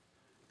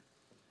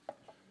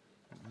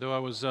Though I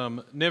was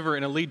never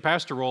in a lead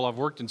pastor role, I've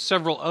worked in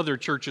several other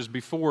churches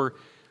before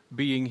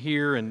being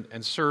here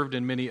and served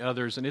in many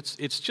others. And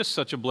it's just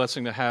such a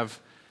blessing to have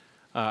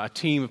a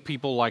team of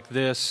people like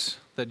this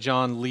that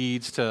John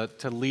leads to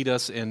lead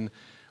us in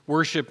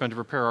worship and to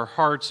prepare our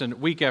hearts. And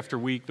week after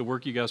week, the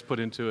work you guys put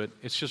into it,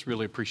 it's just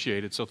really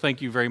appreciated. So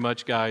thank you very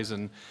much, guys.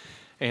 And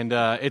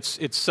it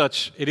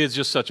is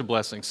just such a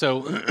blessing.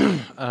 So,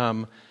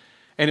 and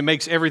it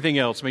makes everything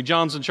else. I mean,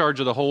 John's in charge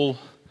of the whole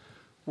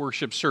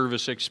worship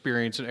service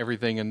experience and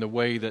everything, and the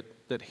way that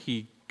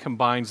he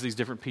combines these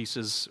different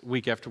pieces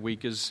week after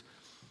week is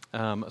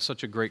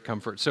such a great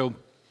comfort. So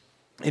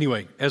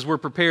anyway, as we're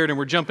prepared and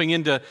we're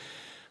jumping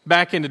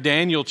back into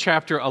Daniel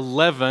chapter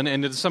 11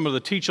 and into some of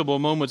the teachable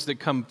moments that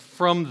come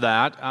from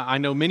that, I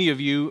know many of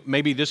you,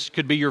 maybe this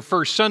could be your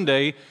first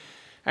Sunday,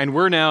 and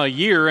we're now a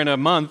year and a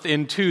month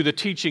into the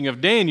teaching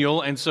of Daniel,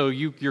 and so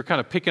you're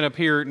kind of picking up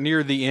here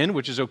near the end,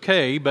 which is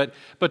okay, but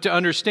to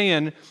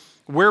understand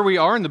where we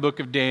are in the book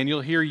of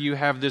Daniel, here you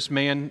have this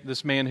man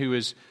who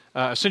is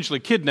essentially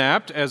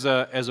kidnapped as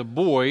a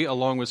boy,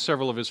 along with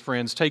several of his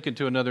friends, taken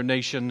to another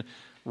nation,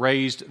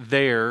 raised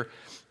there.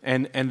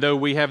 And though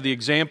we have the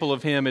example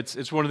of him,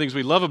 it's one of the things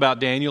we love about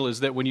Daniel is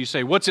that when you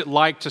say, what's it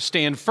like to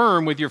stand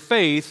firm with your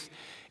faith,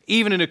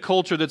 even in a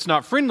culture that's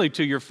not friendly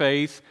to your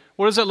faith,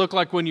 what does that look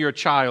like when you're a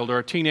child or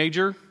a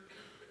teenager?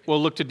 Well,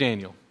 look to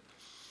Daniel.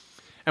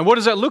 And what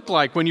does that look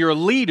like when you're a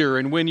leader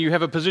and when you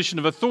have a position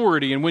of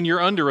authority and when you're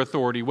under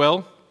authority?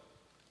 Well,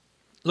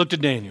 look to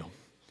Daniel.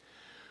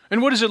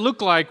 And what does it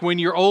look like when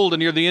you're old and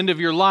near the end of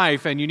your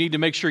life and you need to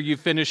make sure you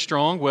finish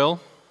strong?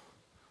 Well,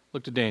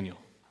 look to Daniel.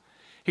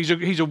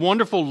 He's a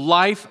wonderful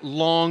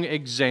lifelong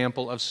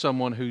example of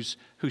someone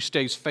who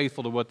stays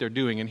faithful to what they're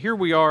doing. And here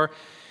we are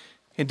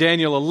in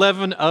Daniel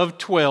 11 of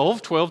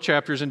 12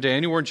 chapters in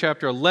Daniel. We're in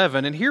chapter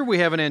 11, and here we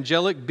have an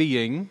angelic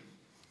being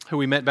who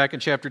we met back in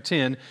chapter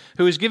 10,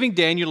 who is giving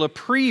Daniel a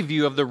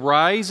preview of the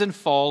rise and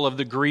fall of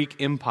the Greek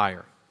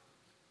Empire.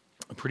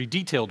 A pretty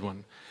detailed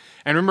one.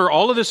 And remember,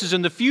 all of this is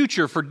in the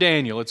future for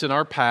Daniel. It's in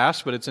our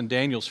past, but it's in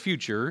Daniel's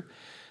future.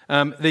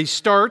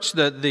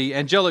 The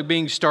angelic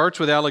being starts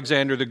with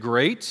Alexander the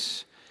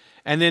Great.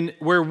 And then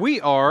where we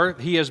are,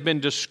 he has been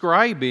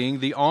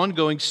describing the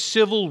ongoing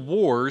civil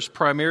wars,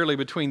 primarily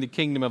between the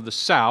kingdom of the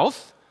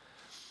south,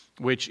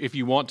 which, if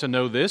you want to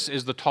know this,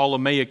 is the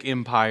Ptolemaic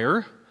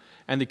Empire,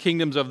 and the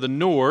kingdoms of the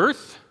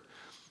north,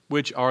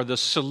 which are the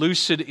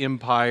Seleucid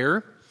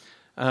Empire.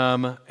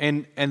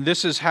 And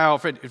this is how,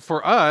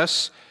 for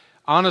us,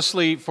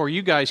 honestly, for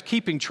you guys,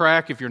 keeping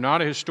track, if you're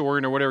not a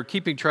historian or whatever,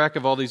 keeping track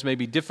of all these may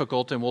be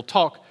difficult, and we'll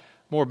talk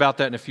more about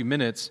that in a few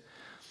minutes.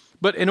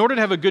 But in order to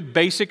have a good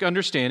basic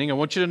understanding, I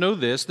want you to know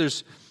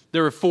this.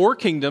 There are 4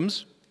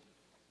 kingdoms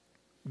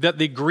that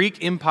the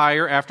Greek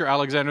Empire, after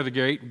Alexander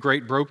the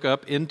Great broke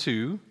up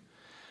into.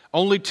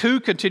 Only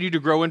 2 continue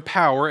to grow in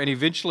power, and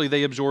eventually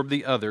they absorb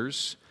the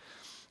others.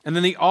 And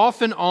then the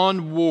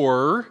off-and-on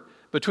war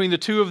between the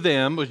 2 of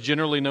them was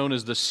generally known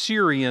as the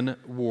Syrian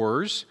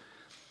Wars,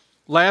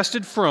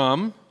 lasted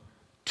from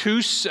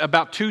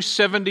about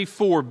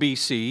 274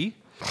 BC.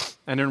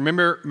 And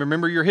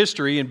remember your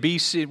history. In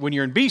BC, when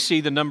you're in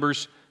BC, the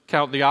numbers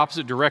count the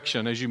opposite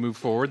direction as you move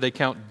forward. They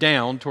count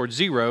down towards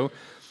 0.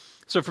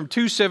 So from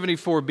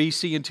 274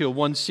 BC until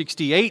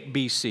 168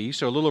 BC,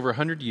 so a little over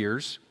 100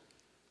 years,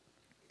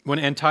 when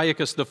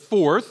Antiochus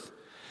IV,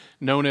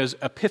 known as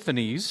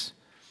Epiphanes,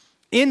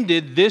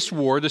 ended this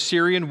war, the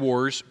Syrian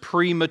Wars,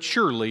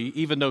 prematurely,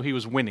 even though he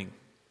was winning.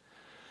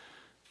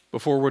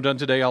 Before we're done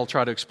today, I'll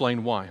try to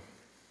explain why.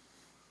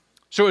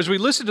 So as we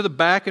listen to the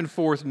back and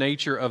forth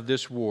nature of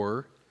this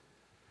war,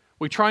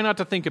 we try not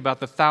to think about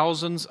the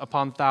thousands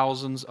upon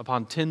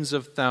tens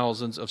of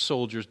thousands of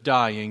soldiers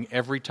dying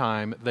every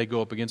time they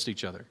go up against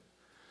each other.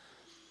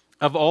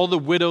 Of all the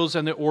widows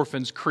and the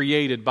orphans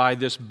created by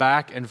this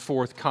back and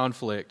forth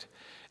conflict,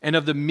 and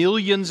of the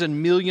millions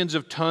and millions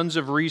of tons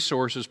of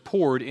resources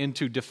poured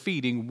into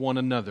defeating one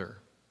another.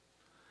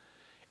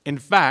 In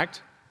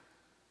fact,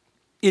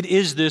 it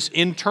is this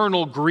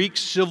internal Greek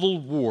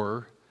civil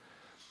war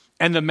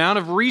and the amount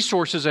of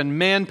resources and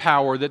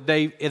manpower that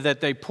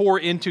they pour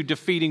into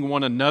defeating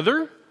one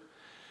another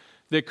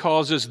that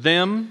causes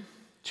them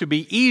to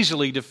be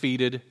easily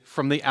defeated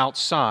from the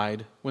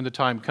outside when the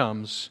time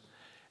comes.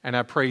 And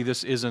I pray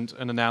this isn't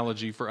an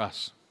analogy for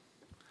us.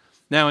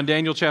 Now in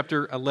Daniel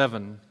chapter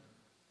 11,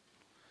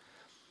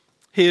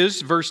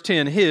 verse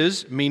 10,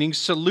 meaning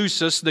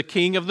Seleucus, the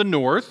king of the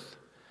north.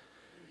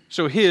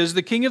 So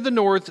the king of the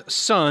north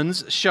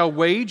sons shall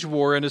wage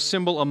war and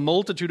assemble a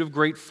multitude of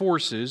great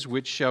forces,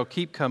 which shall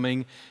keep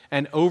coming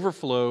and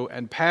overflow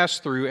and pass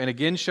through, and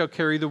again shall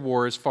carry the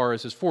war as far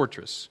as his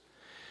fortress.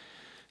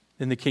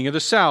 Then the king of the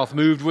south,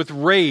 moved with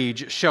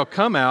rage, shall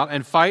come out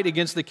and fight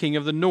against the king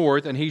of the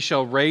north, and he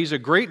shall raise a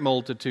great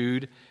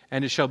multitude,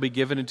 and it shall be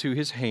given into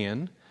his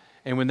hand.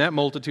 And when that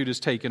multitude is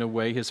taken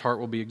away, his heart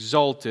will be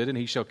exalted, and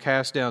he shall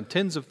cast down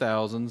tens of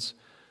thousands,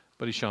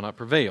 but he shall not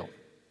prevail.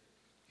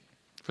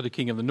 For the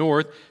king of the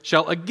north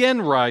shall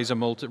again raise a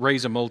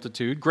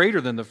multitude greater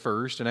than the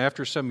first, and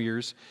after some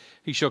years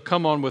he shall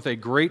come on with a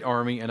great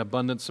army and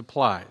abundant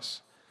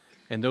supplies.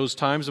 And those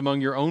times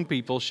among your own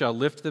people shall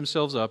lift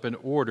themselves up in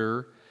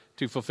order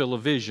to fulfill a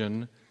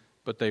vision,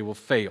 but they will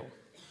fail.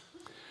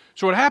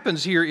 So what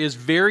happens here is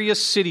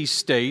various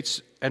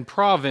city-states and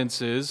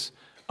provinces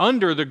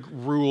under the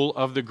rule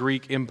of the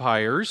Greek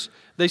empires,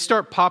 they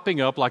start popping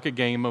up like a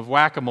game of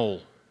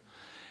whack-a-mole.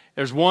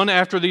 There's one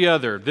after the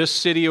other. This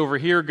city over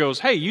here goes,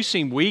 hey, you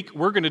seem weak.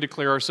 We're going to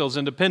declare ourselves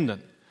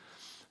independent.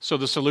 So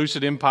the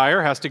Seleucid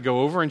Empire has to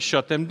go over and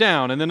shut them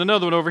down. And then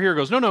another one over here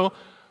goes, no,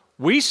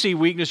 we see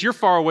weakness. You're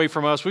far away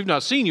from us. We've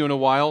not seen you in a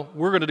while.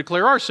 We're going to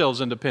declare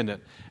ourselves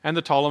independent. And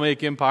the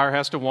Ptolemaic Empire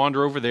has to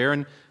wander over there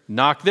and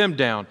knock them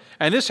down.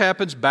 And this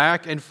happens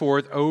back and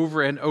forth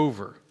over and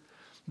over.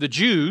 The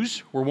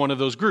Jews were one of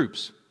those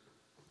groups.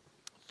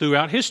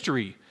 Throughout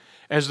history,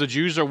 as the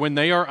Jews are, when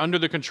they are under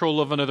the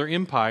control of another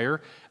empire,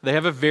 they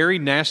have a very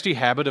nasty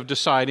habit of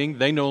deciding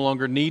they no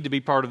longer need to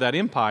be part of that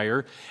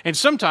empire. And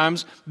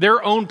sometimes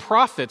their own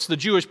prophets, the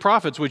Jewish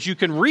prophets, which you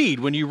can read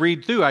when you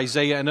read through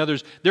Isaiah and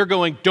others, they're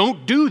going,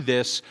 don't do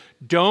this,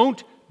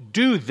 don't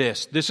do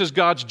this. This is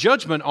God's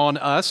judgment on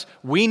us.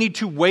 We need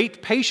to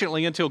wait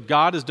patiently until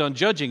God is done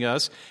judging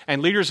us.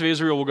 And leaders of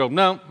Israel will go,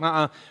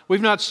 no,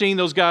 we've not seen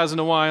those guys in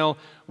a while.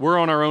 We're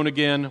on our own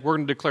again. We're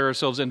going to declare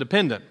ourselves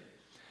independent.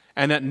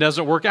 And that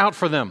doesn't work out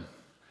for them.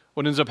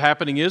 What ends up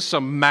happening is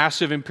some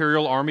massive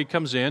imperial army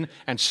comes in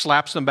and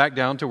slaps them back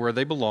down to where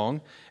they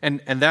belong.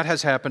 And that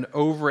has happened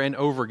over and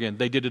over again.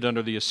 They did it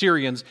under the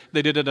Assyrians.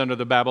 They did it under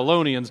the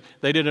Babylonians.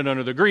 They did it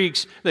under the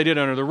Greeks. They did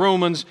it under the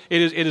Romans.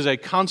 It is a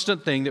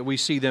constant thing that we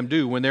see them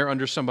do when they're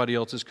under somebody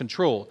else's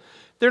control.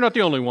 They're not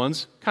the only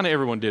ones. Kind of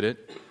everyone did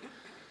it.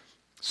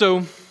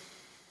 So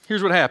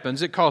here's what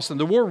happens. It costs them.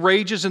 The war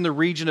rages in the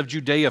region of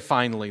Judea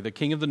finally. The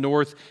king of the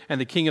north and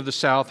the king of the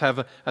south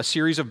have a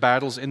series of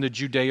battles in the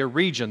Judea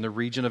region, the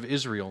region of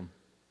Israel.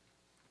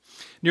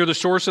 Near the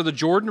source of the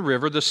Jordan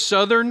River, the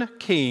southern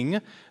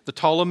king, the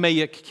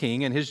Ptolemaic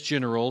king, and his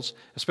generals,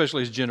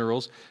 especially his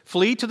generals,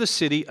 flee to the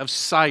city of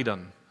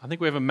Sidon. I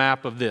think we have a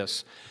map of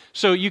this.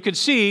 So you can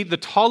see the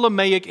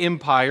Ptolemaic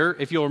Empire,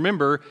 if you'll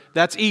remember,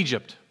 that's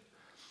Egypt.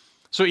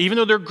 So even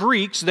though they're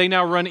Greeks, they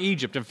now run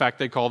Egypt. In fact,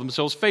 they call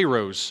themselves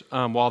pharaohs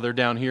while they're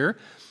down here.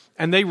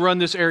 And they run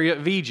this area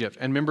of Egypt.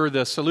 And remember,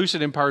 the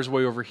Seleucid Empire is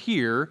way over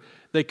here.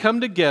 They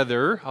come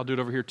together. I'll do it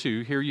over here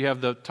too. Here you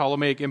have the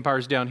Ptolemaic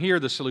Empires down here.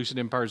 The Seleucid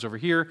Empire is over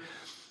here.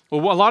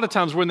 Well, a lot of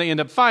times when they end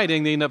up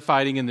fighting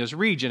in this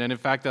region. And in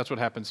fact, that's what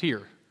happens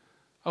here.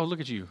 Oh, look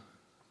at you.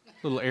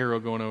 Little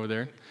arrow going over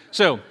there.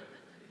 So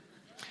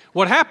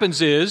what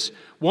happens is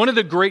one of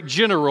the great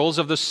generals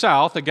of the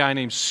south, a guy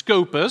named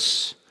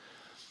Scopas,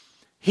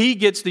 he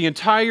gets the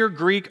entire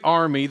Greek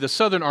army, the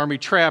southern army,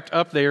 trapped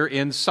up there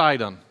in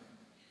Sidon.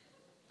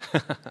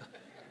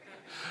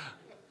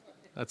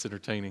 That's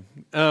entertaining.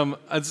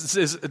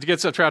 It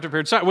gets trapped up here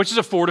in Sidon, which is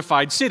a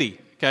fortified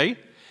city, okay?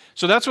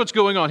 So that's what's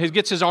going on. He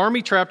gets his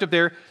army trapped up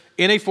there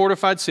in a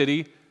fortified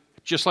city,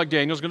 just like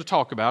Daniel's going to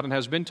talk about and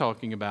has been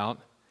talking about.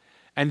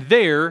 And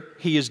there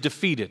he is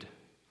defeated.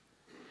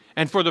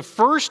 And for the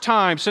first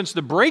time since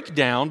the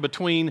breakdown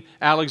between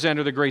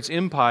Alexander the Great's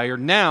empire,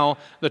 now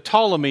the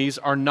Ptolemies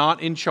are not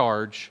in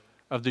charge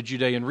of the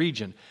Judean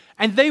region.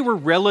 And they were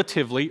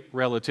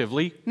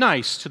relatively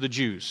nice to the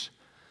Jews.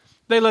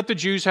 They let the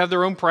Jews have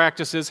their own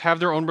practices,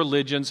 have their own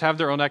religions, have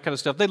their own that kind of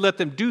stuff. They let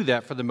them do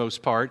that for the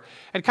most part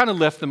and kind of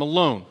left them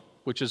alone,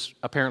 which is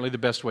apparently the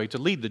best way to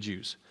lead the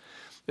Jews,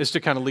 is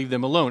to kind of leave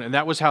them alone. And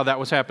that was how that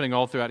was happening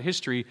all throughout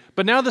history.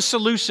 But now the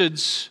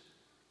Seleucids,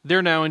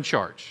 they're now in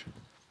charge.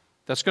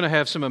 That's going to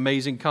have some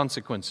amazing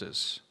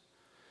consequences.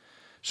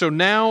 So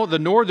now the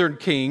northern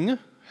king,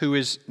 who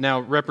is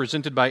now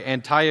represented by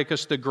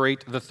Antiochus the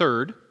Great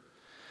III,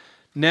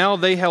 now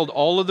they held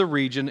all of the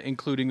region,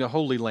 including the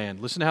Holy Land.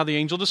 Listen to how the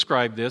angel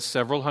described this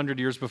several hundred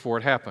years before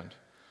it happened.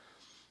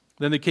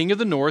 Then the king of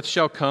the north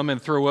shall come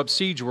and throw up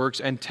siege works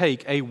and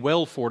take a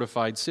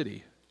well-fortified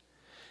city.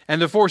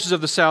 And the forces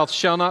of the south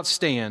shall not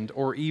stand,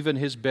 or even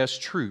his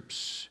best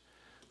troops,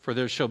 for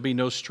there shall be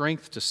no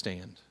strength to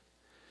stand.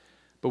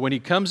 But when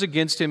he comes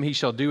against him, he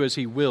shall do as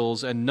he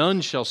wills, and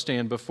none shall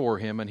stand before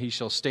him, and he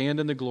shall stand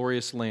in the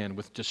glorious land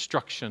with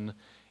destruction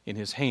in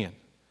his hand.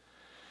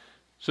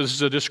 So this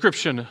is a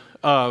description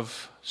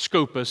of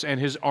Scopas and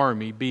his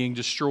army being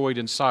destroyed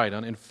in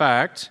Sidon. In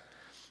fact,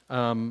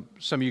 some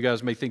of you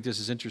guys may think this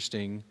is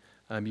interesting.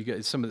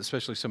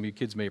 Especially some of you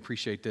kids may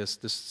appreciate this.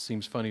 This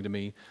seems funny to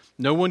me.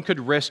 No one could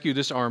rescue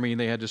this army, and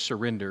they had to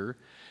surrender.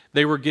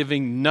 They were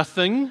giving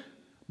nothing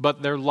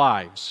but their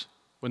lives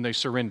when they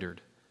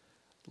surrendered.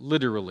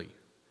 Literally.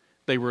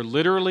 They were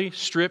literally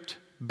stripped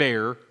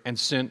bare and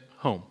sent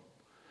home.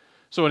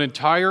 So an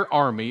entire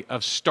army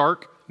of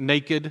stark,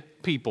 naked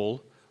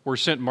people were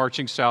sent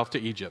marching south to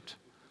Egypt.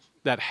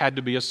 That had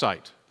to be a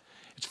sight.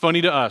 It's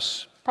funny to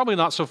us. Probably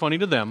not so funny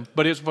to them,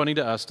 but it's funny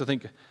to us to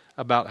think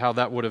about how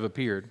that would have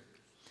appeared.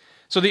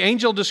 So the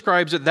angel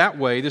describes it that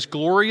way. This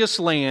glorious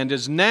land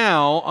is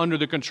now under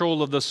the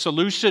control of the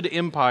Seleucid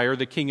Empire,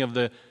 the king of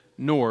the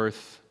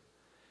north,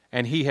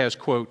 and he has,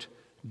 quote,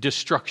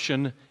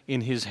 destruction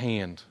in his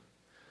hand.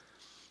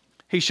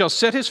 He shall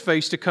set his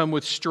face to come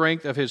with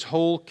strength of his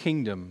whole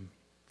kingdom.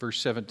 Verse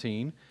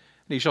 17, and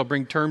he shall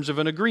bring terms of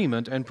an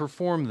agreement and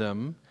perform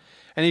them.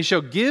 And he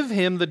shall give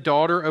him the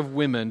daughter of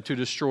women to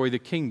destroy the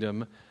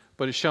kingdom,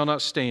 but it shall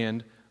not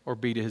stand or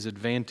be to his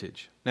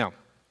advantage. Now, I'm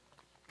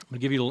going to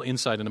give you a little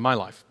insight into my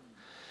life.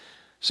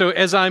 So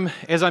as I'm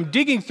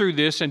digging through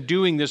this and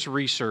doing this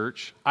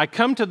research, I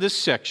come to this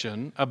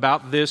section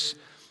about this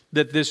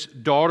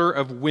daughter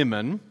of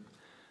women,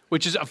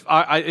 which is,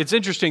 it's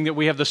interesting that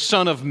we have the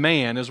Son of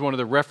Man as one of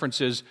the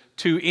references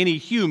to any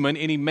human,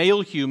 any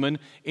male human,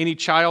 any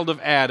child of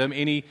Adam,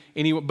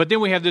 but then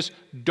we have this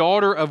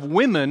daughter of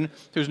women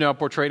who's now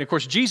portrayed. And of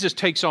course, Jesus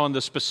takes on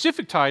the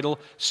specific title,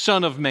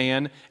 Son of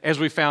Man, as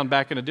we found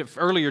back in an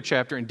earlier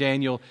chapter in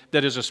Daniel,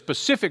 that is a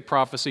specific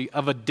prophecy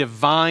of a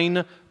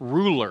divine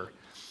ruler.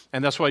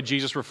 And that's why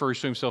Jesus refers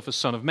to himself as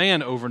Son of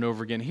Man over and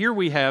over again. Here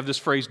we have this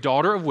phrase,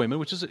 daughter of women,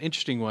 which is an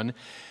interesting one.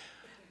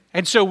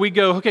 And so we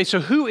go, okay,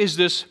 so who is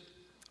this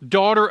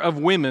daughter of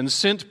women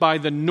sent by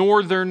the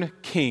northern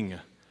king?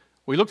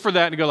 We look for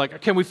that and go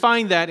like, can we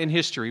find that in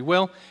history?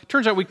 Well, it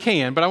turns out we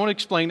can, but I want to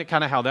explain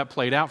kind of how that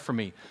played out for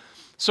me.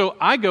 So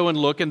I go and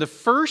look, and the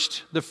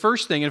first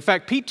thing, in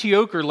fact, Pete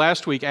Teoker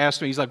last week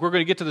asked me, he's like, we're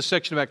going to get to the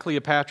section about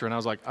Cleopatra, and I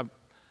was like,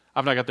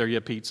 I've not got there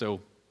yet, Pete,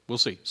 so we'll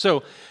see.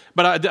 So,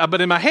 but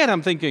in my head,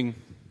 I'm thinking,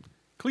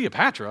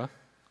 Cleopatra? I mean,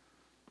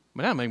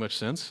 that doesn't make much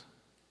sense.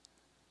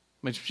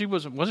 I mean,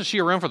 wasn't she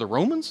around for the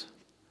Romans?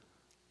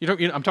 I'm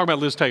talking about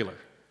Liz Taylor.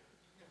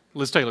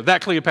 Liz Taylor,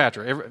 that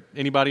Cleopatra.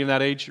 Anybody in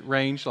that age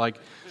range? Like,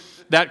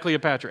 that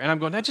Cleopatra. And I'm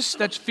going,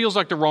 that feels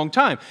like the wrong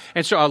time.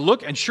 And so I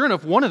look, and sure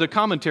enough, one of the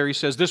commentaries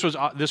says this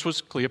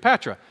was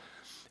Cleopatra.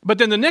 But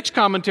then the next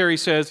commentary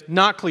says,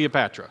 not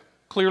Cleopatra.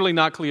 Clearly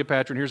not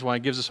Cleopatra, and here's why.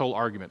 It gives this whole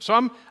argument. So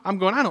I'm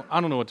going, I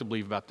don't know what to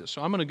believe about this.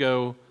 So I'm going to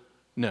go,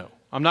 no.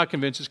 I'm not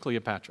convinced it's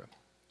Cleopatra.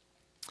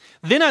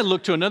 Then I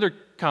looked to another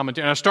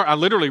commentary, and I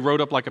literally wrote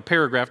up like a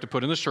paragraph to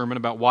put in the sermon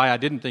about why I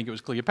didn't think it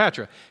was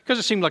Cleopatra, because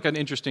it seemed like an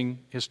interesting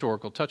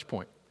historical touch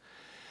point.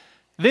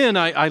 Then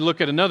I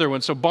look at another one.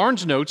 So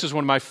Barnes Notes is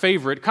one of my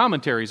favorite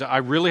commentaries. I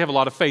really have a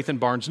lot of faith in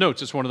Barnes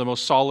Notes. It's one of the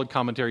most solid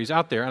commentaries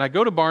out there. And I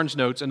go to Barnes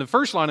Notes, and the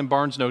first line in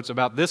Barnes Notes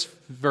about this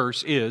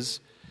verse is,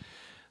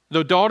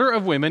 the daughter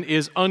of women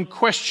is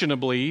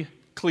unquestionably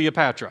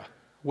Cleopatra.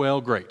 Well,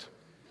 great.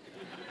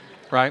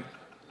 Right?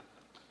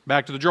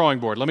 Back to the drawing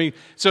board.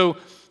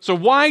 So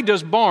why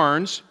does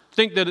Barnes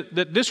think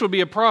that this would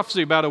be a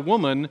prophecy about a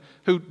woman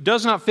who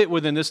does not fit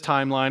within this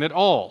timeline at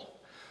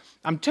all?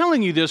 I'm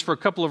telling you this for a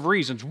couple of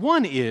reasons.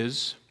 One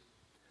is,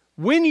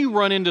 when you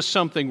run into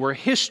something where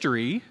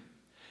history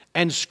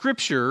and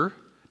Scripture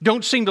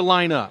don't seem to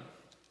line up,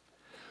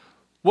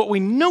 what we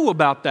know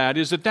about that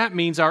is that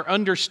means our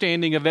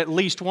understanding of at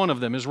least one of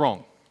them is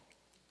wrong.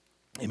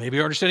 It may be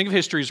our understanding of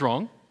history is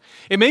wrong.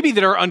 It may be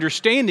that our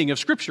understanding of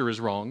Scripture is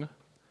wrong.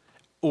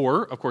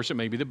 Or, of course, it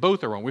may be that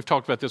both are wrong. We've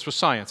talked about this with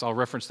science. I'll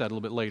reference that a little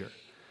bit later.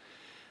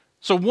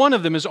 So one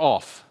of them is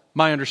off,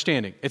 my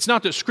understanding. It's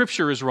not that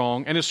Scripture is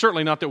wrong, and it's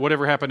certainly not that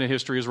whatever happened in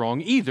history is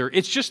wrong either.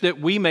 It's just that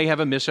we may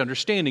have a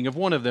misunderstanding of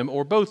one of them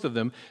or both of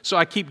them, so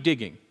I keep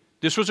digging.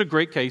 This was a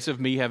great case of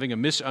me having a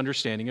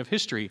misunderstanding of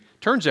history.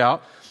 Turns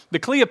out, the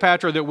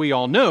Cleopatra that we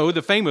all know,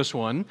 the famous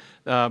one,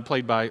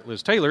 played by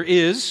Liz Taylor,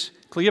 is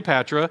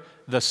Cleopatra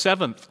the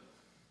Seventh.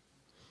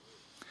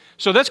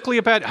 So that's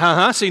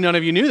Cleopatra. See, none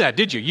of you knew that,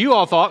 did you? You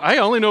all thought, I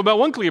only know about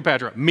one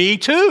Cleopatra. Me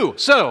too.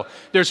 So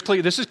this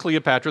is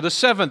Cleopatra the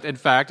Seventh, in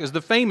fact, is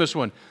the famous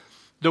one.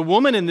 The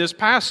woman in this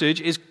passage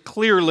is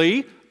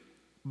clearly,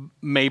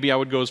 maybe I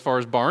would go as far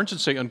as Barnes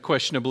and say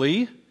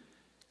unquestionably,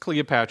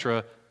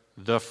 Cleopatra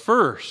the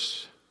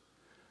First.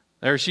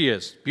 There she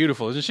is.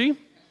 Beautiful, isn't she?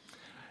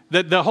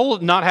 The whole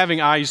not having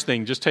eyes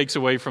thing just takes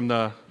away from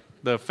the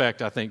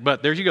effect, I think.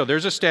 But there you go.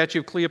 There's a statue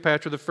of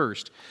Cleopatra the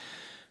First.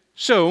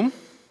 So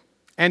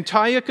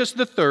Antiochus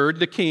III,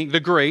 the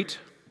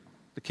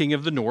king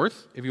of the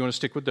north, if you want to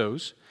stick with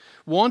those,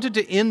 wanted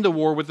to end the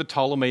war with the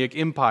Ptolemaic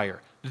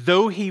Empire.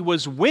 Though he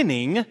was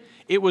winning,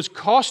 it was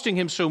costing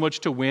him so much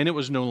to win, it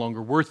was no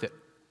longer worth it.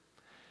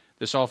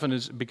 This often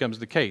becomes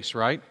the case,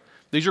 right?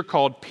 These are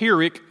called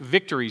Pyrrhic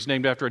victories,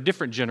 named after a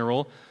different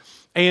general.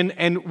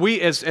 And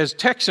we, as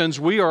Texans,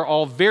 we are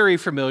all very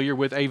familiar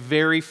with a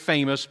very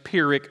famous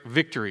Pyrrhic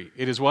victory.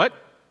 It is what?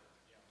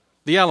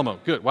 The Alamo.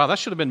 Good. Wow, that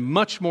should have been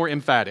much more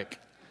emphatic.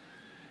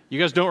 You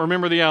guys don't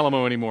remember the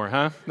Alamo anymore,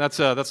 huh? That's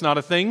not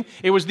a thing.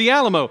 It was the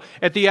Alamo.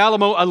 At the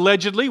Alamo,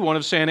 allegedly, one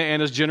of Santa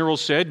Anna's generals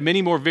said,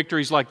 many more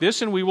victories like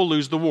this and we will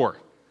lose the war,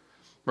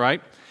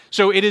 right?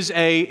 So it is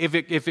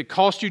if it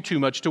cost you too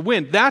much to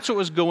win. That's what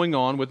was going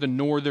on with the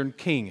northern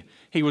king.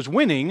 He was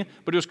winning,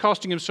 but it was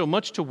costing him so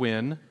much to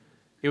win,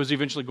 it was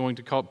eventually going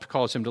to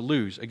cause him to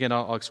lose. Again,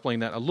 I'll explain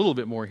that a little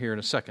bit more here in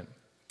a second.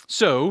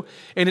 So,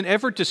 in an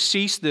effort to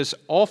cease this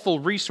awful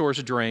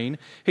resource drain,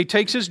 he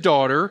takes his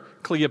daughter,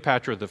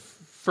 Cleopatra the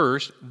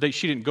First.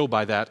 She didn't go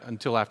by that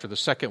until after the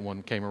second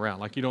one came around.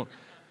 Like, you don't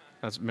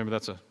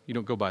You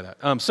don't go by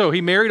that. So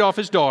he married off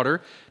his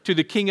daughter to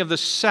the king of the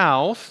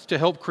south to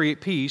help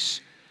create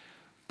peace.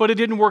 But it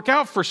didn't work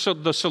out for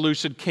the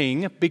Seleucid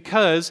king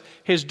because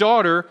his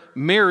daughter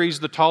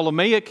marries the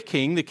Ptolemaic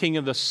king, the king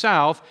of the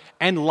south,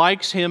 and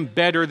likes him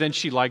better than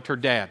she liked her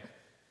dad.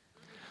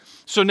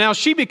 So now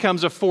she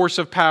becomes a force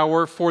of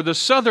power for the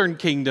southern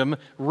kingdom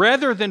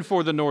rather than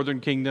for the northern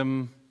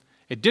kingdom.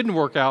 It didn't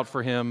work out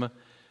for him,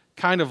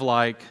 kind of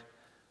like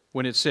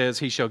when it says,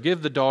 he shall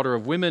give the daughter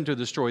of women to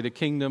destroy the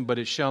kingdom, but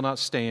it shall not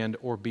stand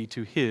or be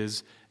to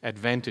his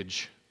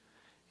advantage.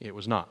 It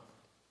was not.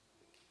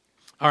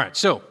 All right,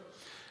 so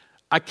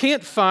I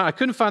couldn't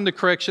find the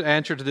correct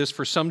answer to this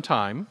for some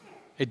time.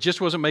 It just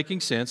wasn't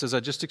making sense, as I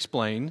just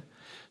explained.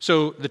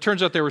 So it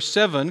turns out there were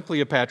 7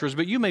 Cleopatras,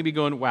 but you may be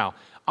going, wow,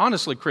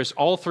 honestly, Chris,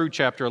 all through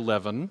chapter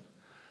 11,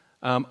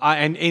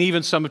 and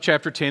even some of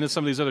chapter 10 and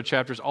some of these other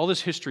chapters, all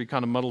this history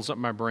kind of muddles up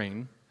my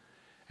brain,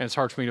 and it's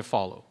hard for me to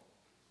follow.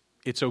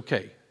 It's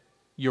okay.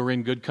 You're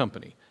in good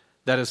company.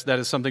 That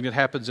is something that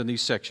happens in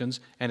these sections,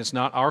 and it's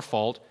not our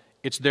fault,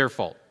 it's their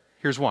fault.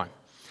 Here's why.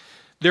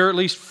 There are at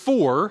least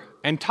 4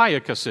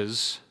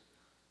 Antiochuses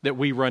that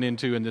we run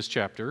into in this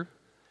chapter.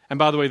 And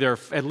by the way, there are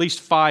at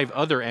least 5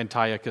 other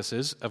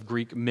Antiochuses of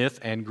Greek myth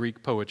and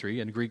Greek poetry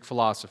and Greek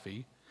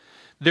philosophy.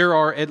 There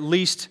are at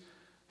least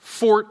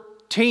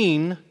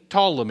 14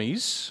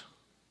 Ptolemies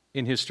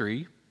in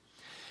history.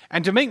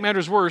 And to make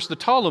matters worse, the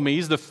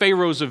Ptolemies, the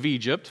pharaohs of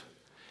Egypt,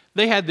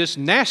 they had this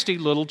nasty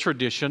little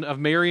tradition of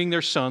marrying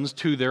their sons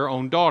to their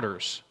own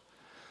daughters.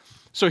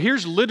 So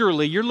here's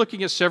literally, you're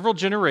looking at several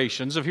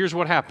generations of here's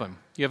what happened.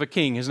 You have a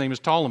king, his name is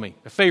Ptolemy,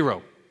 a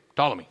pharaoh,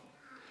 Ptolemy.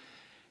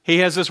 He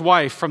has this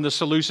wife from the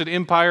Seleucid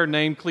Empire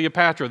named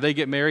Cleopatra. They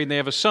get married and they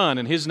have a son,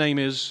 and his name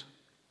is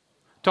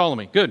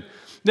Ptolemy. Good.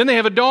 Then they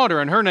have a daughter,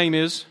 and her name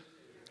is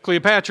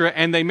Cleopatra,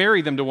 and they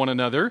marry them to one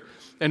another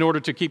in order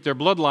to keep their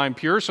bloodline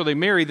pure, so they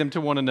marry them to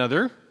one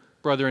another,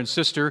 brother and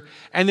sister.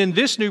 And then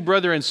this new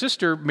brother and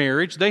sister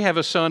marriage, they have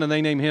a son, and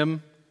they name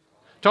him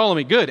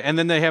Ptolemy. Good. And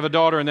then they have a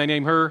daughter, and they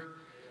name her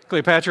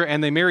Cleopatra,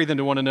 and they marry them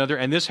to one another,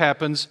 and this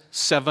happens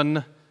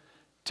 7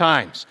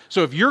 times.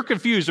 So if you're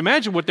confused,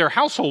 imagine what their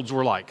households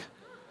were like.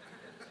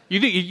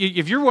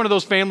 If you're one of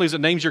those families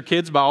that names your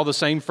kids by all the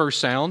same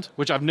first sound,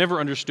 which I've never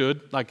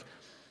understood, like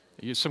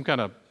some kind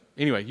of,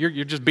 anyway,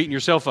 you're just beating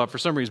yourself up for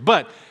some reason.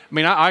 But, I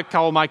mean, I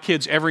call my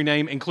kids every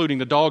name, including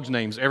the dogs'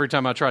 names, every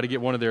time I try to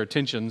get one of their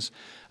attentions.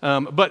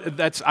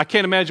 But I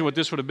can't imagine what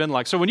this would have been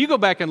like. So when you go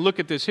back and look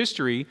at this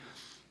history,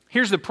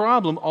 here's the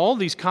problem. All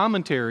these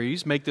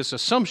commentaries make this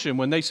assumption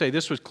when they say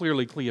this was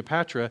clearly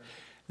Cleopatra.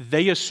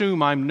 They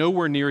assume I'm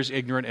nowhere near as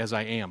ignorant as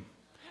I am.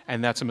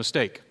 And that's a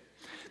mistake.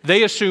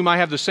 They assume I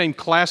have the same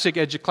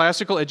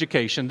classical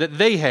education that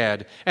they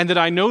had, and that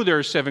I know there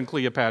are 7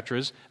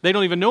 Cleopatras. They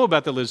don't even know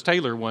about the Liz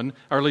Taylor one,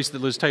 or at least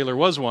that Liz Taylor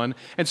was one,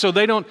 and so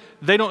they don't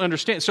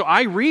understand. So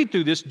I read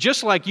through this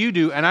just like you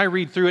do, and I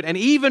read through it, and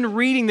even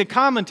reading the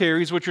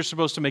commentaries, which are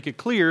supposed to make it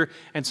clear,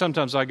 and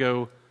sometimes I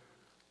go,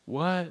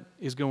 what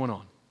is going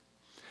on?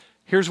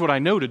 Here's what I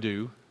know to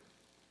do.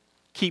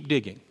 Keep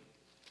digging.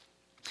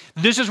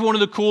 This is one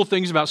of the cool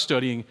things about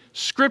studying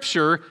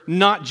Scripture,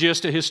 not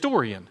just a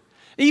historian.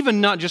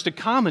 Even not just a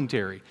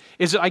commentary,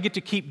 is that I get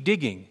to keep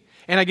digging,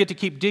 and I get to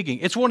keep digging.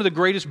 It's one of the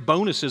greatest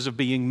bonuses of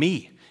being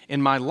me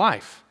in my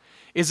life,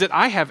 is that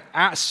I have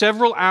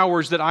several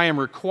hours that I am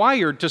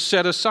required to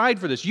set aside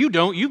for this. You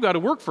don't. You've got to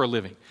work for a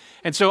living.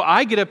 And so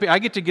I get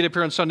to get up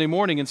here on Sunday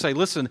morning and say,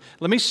 listen,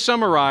 let me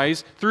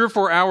summarize 3 or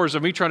 4 hours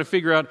of me trying to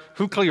figure out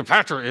who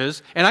Cleopatra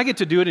is, and I get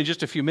to do it in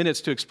just a few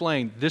minutes to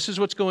explain this is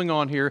what's going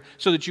on here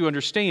so that you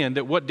understand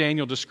that what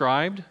Daniel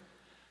described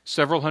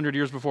several hundred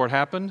years before it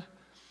happened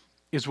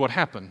is what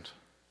happened,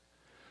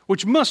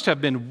 which must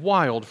have been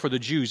wild for the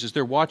Jews as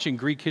they're watching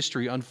Greek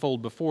history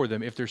unfold before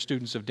them if they're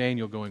students of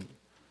Daniel going,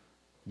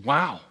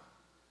 wow.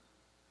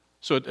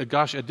 So,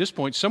 at this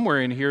point,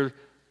 somewhere in here,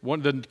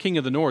 the king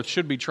of the north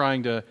should be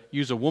trying to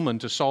use a woman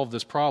to solve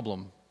this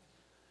problem.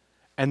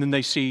 And then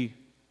they see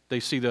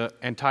the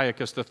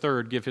Antiochus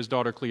III give his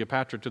daughter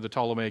Cleopatra to the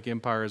Ptolemaic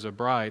Empire as a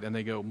bride, and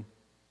they go,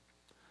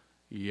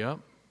 yep,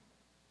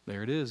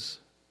 there it is.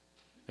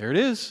 There it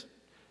is.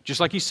 Just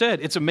like he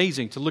said, it's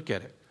amazing to look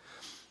at it.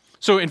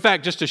 So, in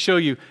fact, just to show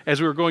you, as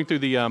we were going through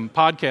the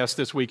podcast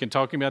this week and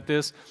talking about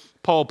this,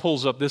 Paul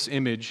pulls up this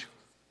image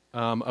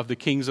of the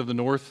kings of the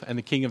north and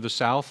the king of the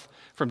south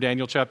from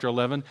Daniel chapter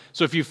 11.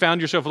 So if you found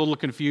yourself a little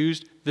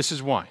confused, this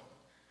is why.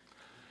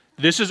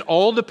 This is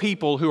all the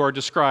people who are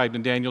described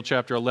in Daniel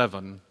chapter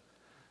 11.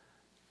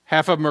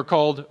 Half of them are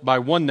called by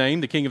one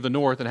name, the king of the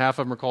north, and half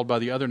of them are called by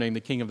the other name,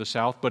 the king of the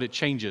south, but it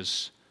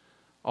changes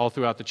all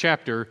throughout the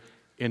chapter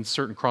in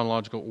certain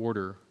chronological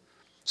order.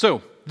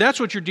 So that's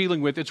what you're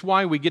dealing with. It's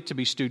why we get to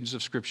be students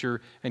of Scripture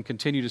and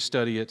continue to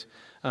study it,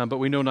 but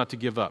we know not to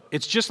give up.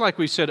 It's just like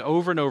we said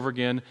over and over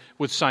again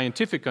with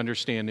scientific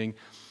understanding.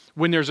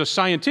 When there's a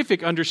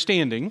scientific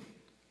understanding,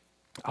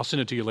 I'll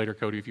send it to you later,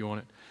 Cody, if you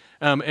want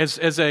it, with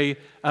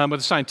a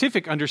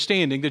scientific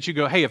understanding that you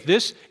go, hey,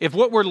 if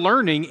what we're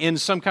learning in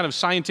some kind of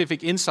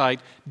scientific insight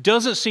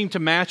doesn't seem to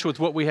match with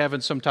what we have in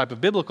some type of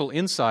biblical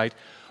insight,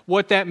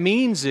 What that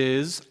means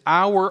is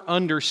our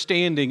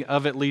understanding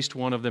of at least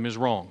one of them is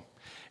wrong.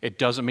 It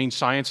doesn't mean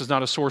science is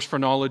not a source for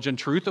knowledge and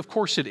truth. Of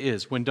course it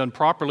is. When done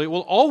properly, it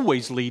will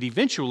always lead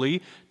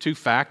eventually to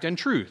fact and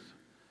truth.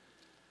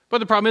 But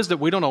the problem is that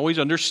we don't always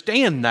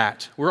understand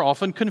that. We're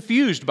often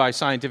confused by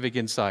scientific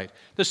insight.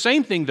 The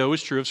same thing, though,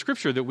 is true of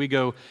Scripture, that we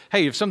go,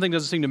 hey, if something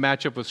doesn't seem to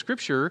match up with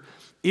Scripture,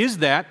 is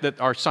that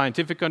our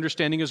scientific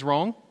understanding is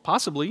wrong?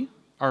 Possibly.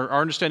 Our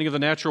understanding of the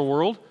natural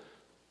world?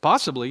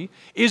 Possibly.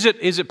 Is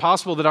it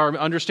possible that our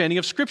understanding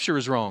of Scripture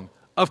is wrong?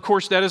 Of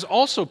course, that is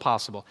also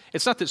possible.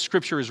 It's not that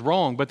Scripture is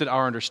wrong, but that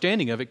our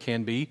understanding of it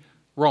can be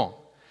wrong.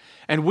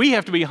 And we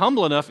have to be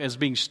humble enough as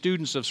being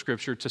students of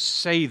Scripture to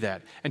say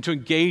that and to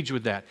engage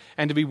with that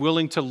and to be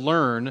willing to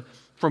learn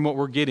from what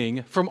we're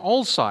getting from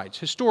all sides,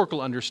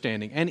 historical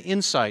understanding and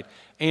insight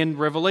and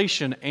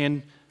revelation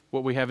and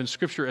what we have in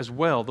Scripture as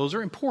well. Those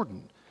are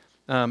important.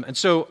 And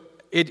so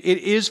it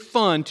is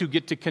fun to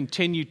get to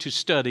continue to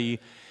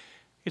study.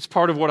 It's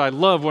part of what I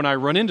love when I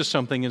run into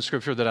something in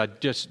Scripture that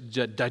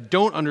I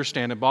don't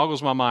understand. It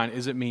boggles my mind,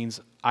 is it means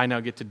I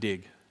now get to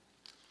dig.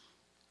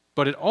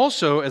 But it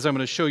also, as I'm going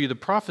to show you, the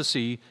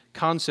prophecy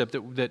concept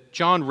that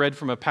John read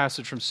from a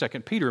passage from 2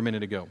 Peter a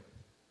minute ago.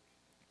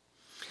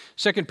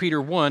 2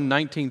 Peter 1,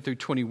 19 through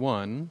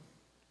 21.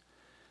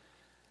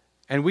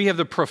 And we have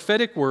the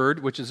prophetic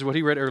word, which is what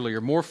he read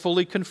earlier, more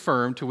fully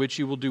confirmed, to which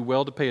you will do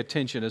well to pay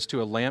attention as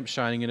to a lamp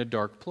shining in a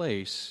dark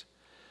place,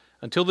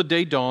 until the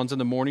day dawns and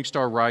the morning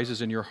star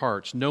rises in your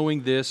hearts,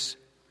 knowing this,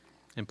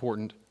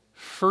 important,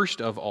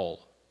 first of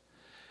all,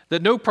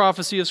 that no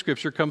prophecy of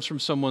Scripture comes from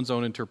someone's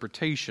own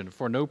interpretation,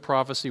 for no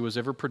prophecy was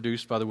ever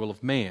produced by the will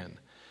of man,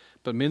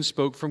 but men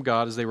spoke from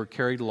God as they were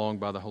carried along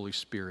by the Holy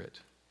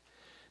Spirit.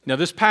 Now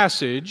this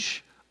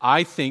passage,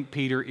 I think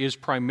Peter is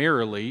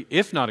primarily,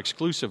 if not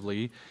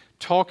exclusively,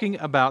 talking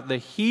about the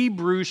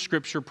Hebrew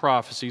Scripture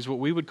prophecies, what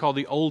we would call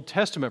the Old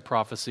Testament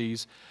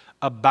prophecies,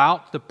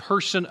 about the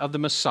person of the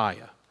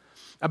Messiah.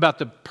 About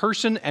the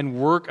person and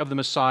work of the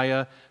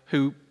Messiah,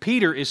 who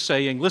Peter is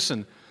saying,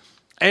 listen,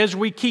 as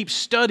we keep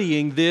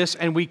studying this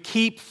and we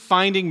keep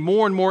finding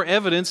more and more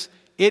evidence,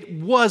 it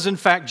was in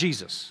fact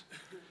Jesus.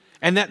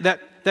 And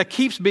that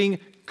keeps being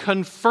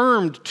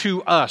confirmed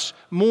to us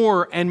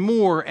more and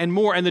more and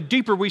more. And the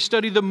deeper we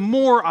study, the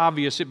more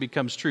obvious it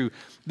becomes true.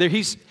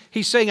 He's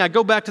saying, I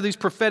go back to these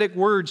prophetic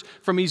words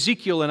from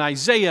Ezekiel and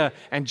Isaiah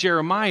and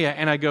Jeremiah,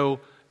 and I go,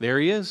 there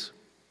he is.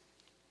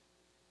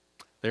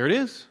 There it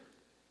is.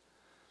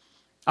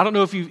 I don't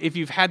know if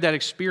you've had that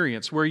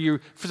experience where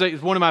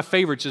one of my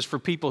favorites is for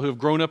people who have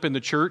grown up in the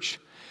church,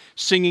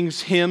 singing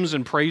hymns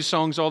and praise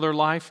songs all their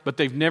life, but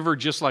they've never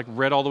just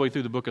read all the way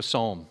through the book of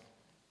Psalm.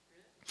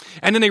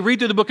 And then they read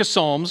through the book of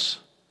Psalms,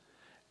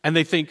 and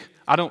they think,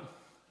 I don't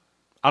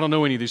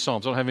know any of these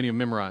Psalms. I don't have any of them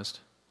memorized.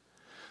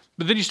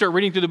 But then you start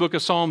reading through the book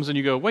of Psalms, and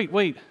you go,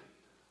 wait,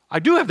 I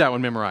do have that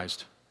one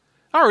memorized.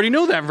 I already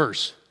know that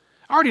verse.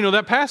 I already know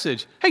that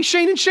passage. Hey,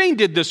 Shane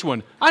did this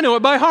one. I know it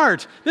by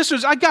heart.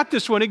 I got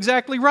this one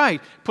exactly right.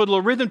 Put a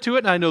little rhythm to it,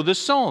 and I know this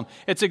psalm.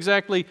 It's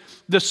exactly,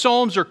 the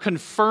psalms are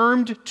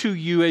confirmed to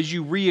you as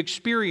you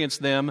re-experience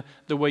them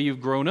the way you've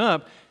grown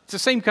up. It's the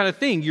same kind of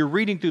thing. You're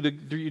reading through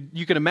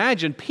you can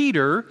imagine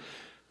Peter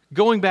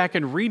going back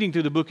and reading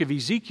through the book of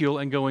Ezekiel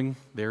and going,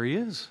 there he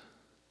is.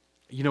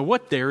 You know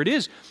what? There it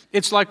is.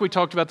 It's like we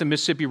talked about the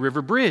Mississippi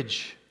River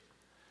Bridge.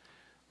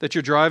 That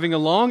you're driving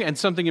along and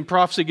something in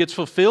prophecy gets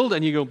fulfilled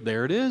and you go,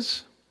 there it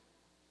is.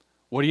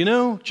 What do you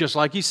know? Just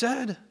like he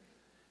said.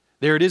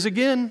 There it is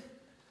again.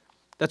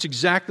 That's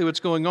exactly what's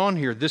going on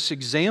here. This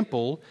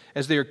example,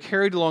 as they are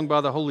carried along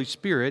by the Holy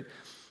Spirit,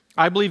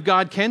 I believe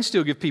God can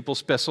still give people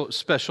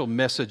special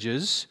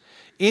messages.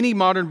 Any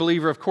modern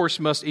believer, of course,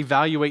 must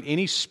evaluate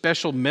any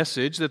special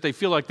message that they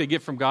feel like they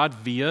get from God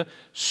via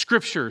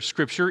Scripture.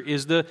 Scripture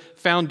is the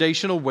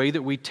foundational way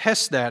that we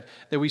test that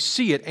we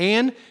see it,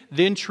 and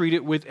then treat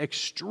it with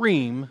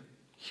extreme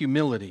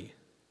humility.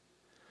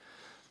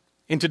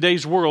 In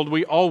today's world,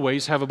 we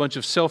always have a bunch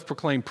of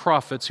self-proclaimed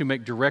prophets who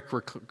make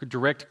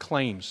direct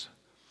claims.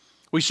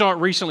 We saw it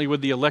recently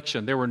with the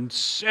election. There were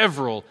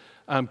several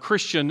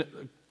Christian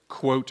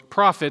quote,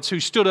 prophets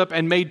who stood up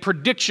and made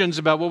predictions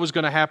about what was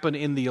going to happen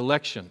in the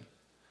election.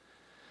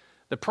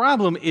 The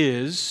problem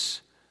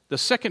is the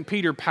 2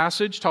 Peter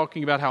passage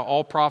talking about how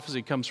all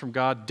prophecy comes from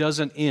God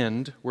doesn't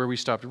end where we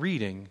stopped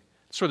reading.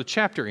 That's where the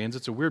chapter ends.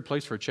 It's a weird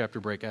place for a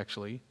chapter break,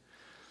 actually.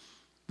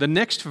 The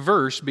next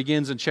verse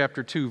begins in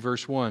chapter 2,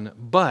 verse 1.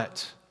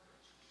 But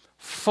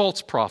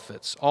false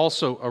prophets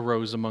also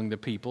arose among the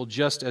people,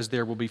 just as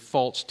there will be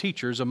false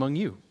teachers among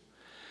you,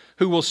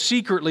 who will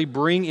secretly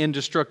bring in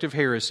destructive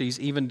heresies,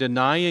 even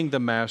denying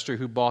the master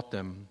who bought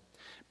them,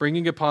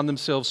 bringing upon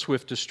themselves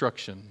swift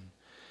destruction.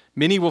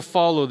 Many will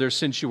follow their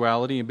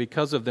sensuality, and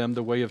because of them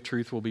the way of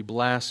truth will be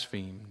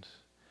blasphemed.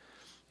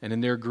 And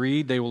in their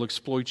greed they will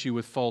exploit you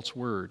with false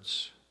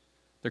words.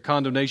 Their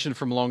condemnation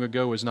from long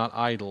ago is not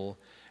idle,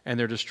 and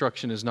their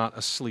destruction is not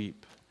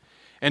asleep.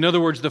 In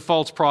other words, the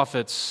false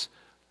prophets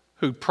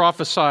who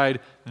prophesied,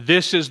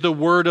 this is the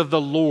word of the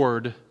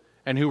Lord,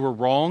 and who were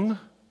wrong,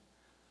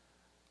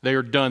 they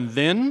are done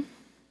then,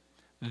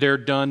 They're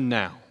done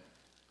now.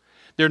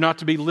 They're not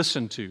to be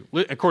listened to.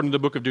 According to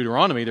the book of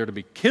Deuteronomy, they're to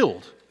be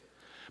killed.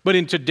 But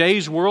in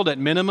today's world, at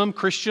minimum,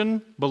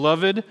 Christian,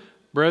 beloved,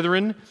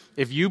 brethren,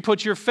 if you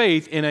put your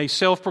faith in a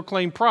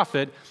self-proclaimed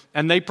prophet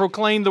and they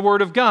proclaim the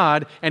word of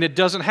God and it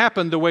doesn't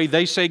happen the way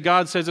they say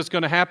God says it's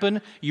going to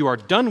happen, you are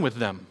done with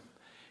them.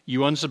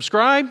 You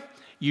unsubscribe,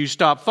 you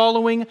stop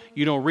following,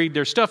 you don't read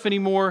their stuff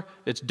anymore,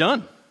 it's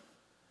done.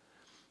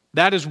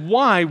 That is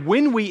why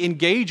when we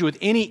engage with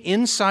any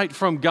insight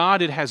from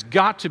God, it has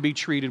got to be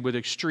treated with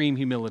extreme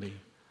humility.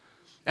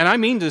 And I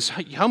mean this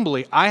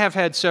humbly. I have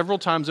had several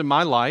times in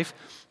my life,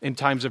 in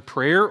times of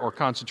prayer or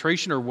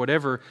concentration or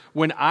whatever,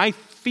 when I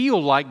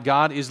feel like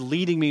God is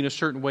leading me in a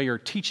certain way or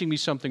teaching me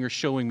something or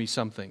showing me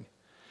something.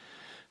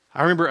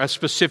 I remember a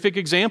specific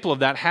example of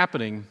that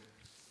happening,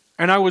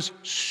 and I was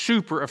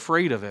super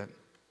afraid of it.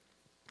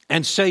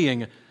 And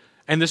saying,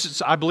 and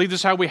I believe this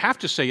is how we have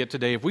to say it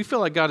today. If we feel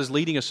like God is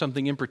leading us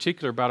something in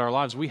particular about our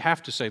lives, we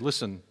have to say,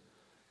 listen,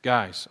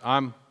 guys,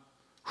 I'm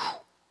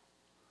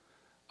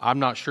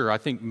not sure. I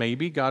think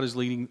maybe God is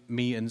leading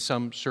me in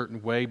some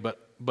certain way,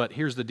 but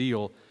here's the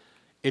deal.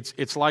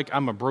 It's like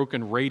I'm a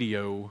broken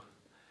radio,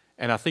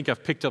 and I think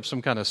I've picked up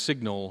some kind of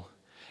signal,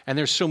 and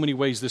there's so many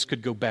ways this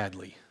could go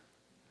badly.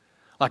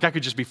 Like I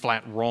could just be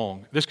flat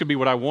wrong. This could be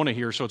what I want to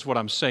hear, so it's what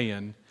I'm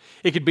saying.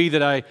 It could be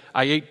that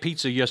I ate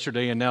pizza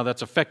yesterday and now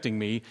that's affecting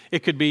me. It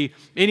could be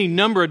any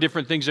number of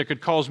different things that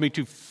could cause me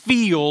to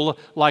feel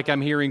like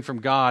I'm hearing from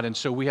God. And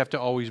so we have to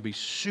always be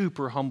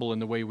super humble in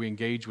the way we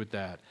engage with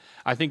that.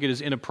 I think it is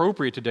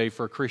inappropriate today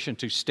for a Christian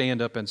to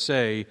stand up and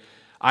say,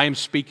 I am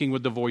speaking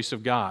with the voice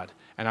of God.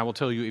 And I will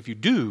tell you, if you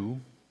do,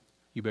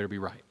 you better be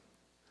right.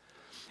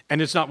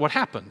 And it's not what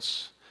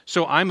happens.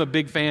 So I'm a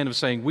big fan of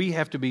saying we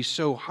have to be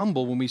so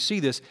humble when we see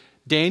this.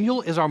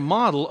 Daniel is our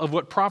model of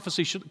what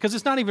prophecy should, because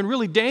it's not even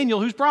really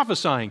Daniel who's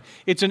prophesying.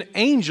 It's an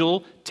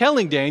angel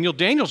telling Daniel.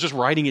 Daniel's just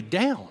writing it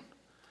down.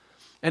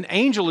 An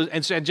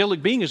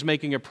angelic being is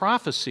making a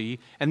prophecy,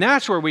 and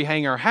that's where we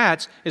hang our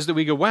hats, is that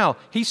we go, wow,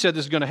 he said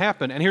this is going to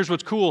happen. And here's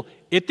what's cool.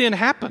 It then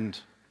happened.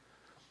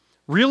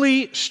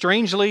 Really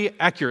strangely,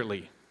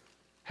 accurately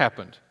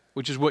happened,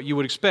 which is what you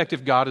would expect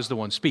if God is the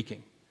one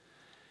speaking.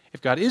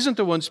 If God isn't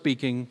the one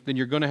speaking, then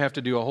you're going to have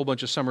to do a whole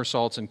bunch of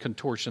somersaults and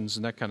contortions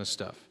and that kind of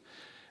stuff.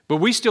 But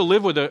we still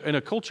live in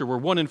a culture where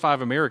 1 in 5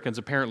 Americans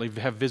apparently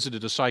have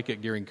visited a psychic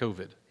during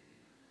COVID.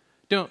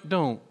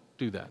 Don't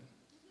do that.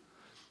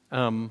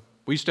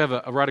 We used to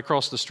have right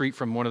across the street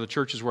from one of the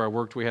churches where I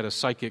worked, we had a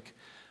psychic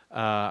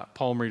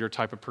palm reader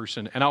type of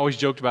person. And I always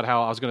joked about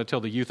how I was going to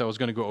tell the youth I was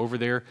going to go over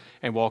there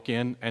and walk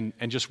in and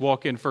just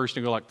walk in first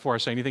and go like, before I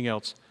say anything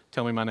else,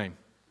 tell me my name.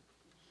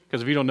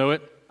 Because if you don't know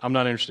it, I'm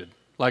not interested.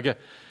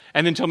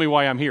 And then tell me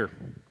why I'm here.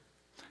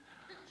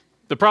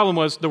 The problem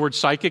was the word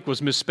psychic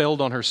was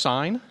misspelled on her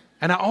sign,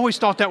 and I always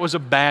thought that was a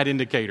bad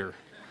indicator.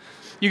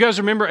 You guys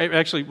remember, it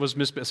actually was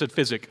misspelled, it said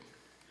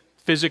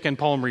physic and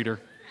palm reader.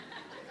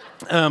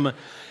 And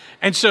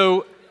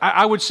so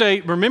I would say,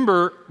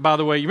 remember, by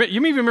the way, you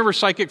maybe remember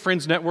Psychic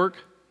Friends Network?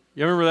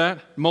 You remember that?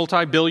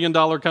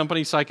 Multi-billion-dollar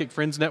company, Psychic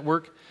Friends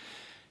Network.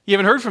 You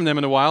haven't heard from them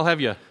in a while, have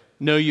you?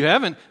 No, you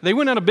haven't. They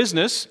went out of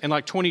business in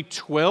like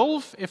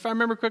 2012, if I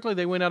remember correctly.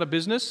 They went out of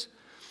business.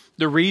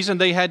 The reason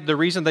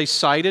they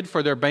cited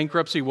for their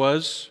bankruptcy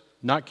was,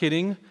 not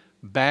kidding,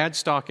 bad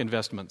stock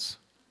investments.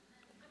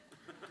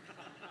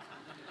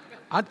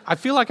 I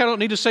feel like I don't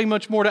need to say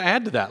much more to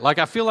add to that.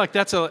 I feel like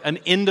that's an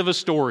end of a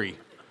story.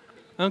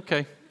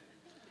 Okay.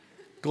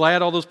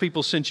 Glad all those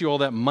people sent you all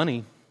that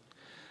money.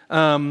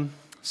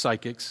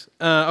 Psychics.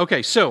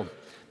 Okay, so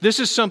this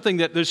is something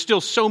that there's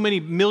still so many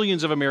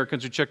millions of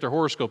Americans who check their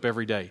horoscope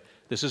every day.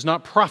 This is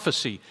not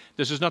prophecy.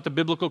 This is not the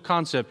biblical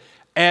concept.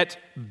 At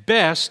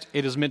best,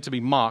 it is meant to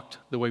be mocked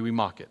the way we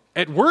mock it.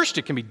 At worst,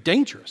 it can be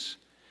dangerous.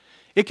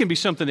 It can be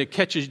something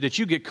that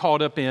you get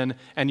caught up in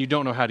and you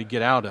don't know how to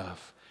get out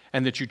of,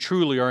 and that you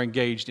truly are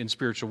engaged in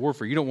spiritual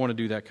warfare. You don't want to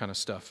do that kind of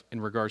stuff in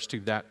regards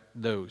to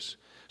those.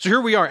 So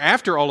here we are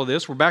after all of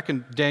this. We're back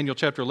in Daniel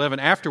chapter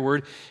 11.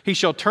 Afterward, he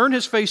shall turn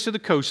his face to the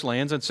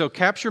coastlands and so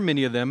capture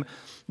many of them,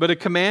 but a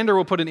commander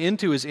will put an end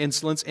to his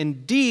insolence.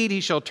 Indeed, he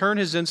shall turn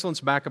his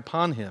insolence back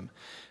upon him.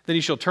 Then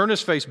he shall turn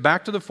his face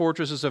back to the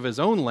fortresses of his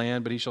own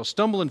land, but he shall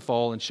stumble and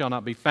fall and shall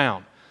not be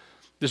found.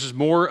 This is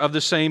more of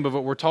the same of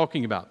what we're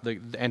talking about.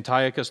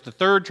 Antiochus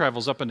III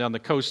travels up and down the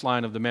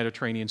coastline of the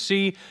Mediterranean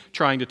Sea,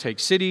 trying to take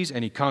cities,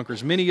 and he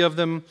conquers many of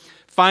them.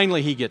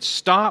 Finally, he gets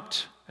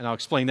stopped, and I'll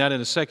explain that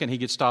in a second. He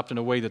gets stopped in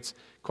a way that's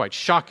quite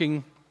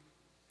shocking.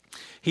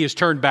 He is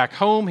turned back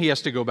home. He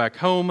has to go back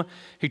home.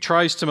 He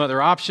tries some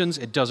other options.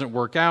 It doesn't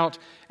work out.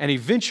 And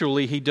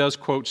eventually, he does,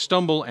 quote,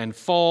 stumble and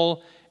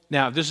fall.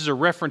 Now, this is a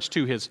reference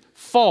to his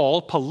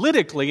fall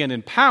politically and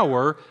in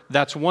power.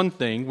 That's one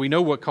thing. We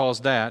know what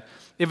caused that.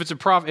 If it's a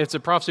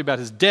prophecy about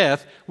his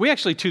death, we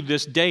actually, to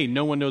this day,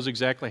 no one knows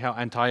exactly how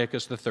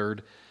Antiochus III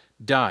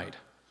died.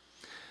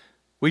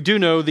 We do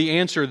know the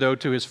answer, though,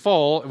 to his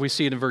fall. We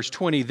see it in verse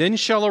 20. Then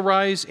shall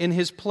arise in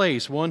his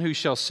place one who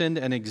shall send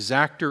an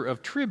exactor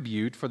of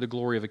tribute for the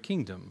glory of a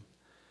kingdom.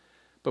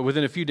 But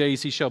within a few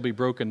days he shall be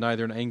broken,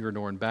 neither in anger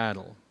nor in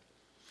battle.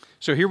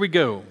 So here we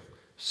go.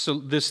 So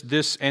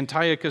this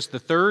Antiochus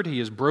III,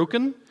 he is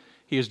broken,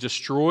 he is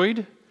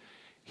destroyed.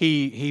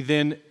 He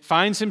then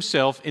finds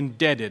himself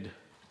indebted,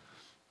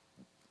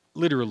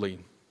 literally.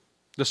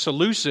 The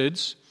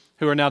Seleucids,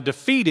 who are now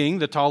defeating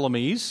the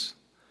Ptolemies,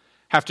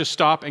 have to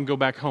stop and go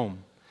back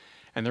home.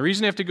 And the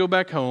reason they have to go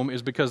back home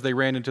is because they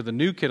ran into the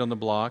new kid on the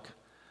block,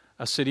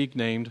 a city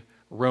named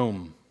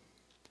Rome.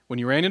 When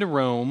you ran into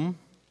Rome,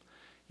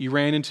 you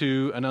ran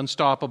into an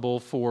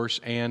unstoppable force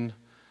and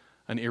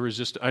an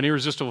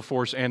irresistible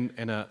force and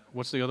a,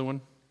 what's the other one?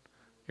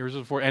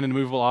 Irresistible force and an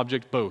immovable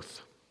object,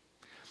 both.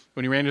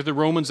 When you ran into the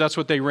Romans, that's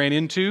what they ran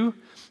into,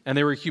 and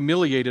they were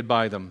humiliated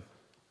by them.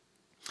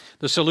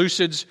 The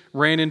Seleucids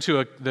ran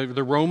into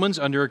the Romans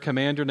under a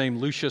commander named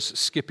Lucius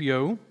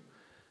Scipio,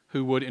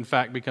 who would in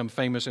fact become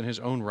famous in his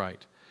own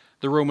right.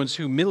 The Romans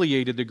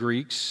humiliated the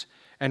Greeks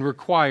and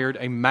required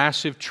a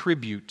massive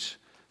tribute,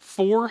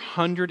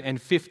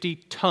 450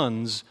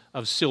 tons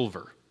of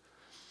silver.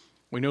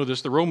 We know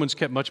this. The Romans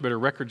kept much better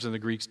records than the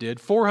Greeks did.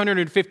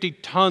 450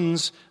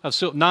 tons of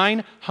silver,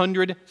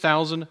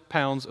 900,000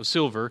 pounds of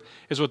silver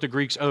is what the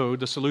Greeks owed,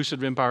 the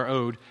Seleucid Empire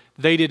owed.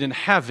 They didn't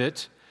have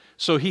it,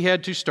 so the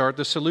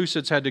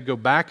Seleucids had to go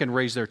back and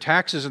raise their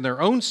taxes in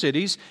their own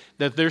cities,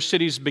 that their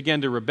cities began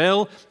to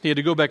rebel. He had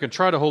to go back and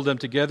try to hold them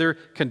together,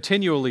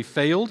 continually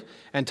failed.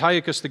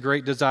 Antiochus the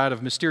Great died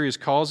of mysterious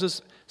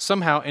causes,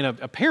 somehow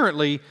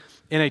apparently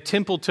in a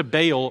temple to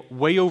Baal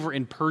way over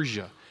in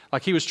Persia.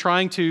 Like he was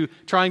trying to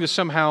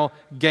somehow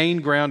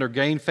gain ground or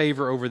gain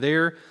favor over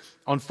there.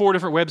 On 4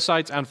 different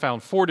websites, I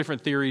found 4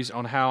 different theories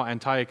on how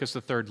Antiochus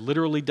III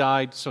literally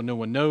died, so no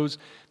one knows.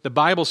 The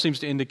Bible seems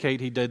to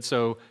indicate he did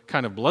so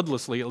kind of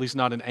bloodlessly, at least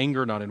not in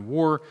anger, not in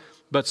war,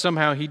 but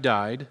somehow he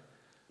died.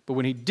 But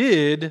when he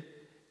did,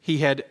 he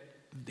had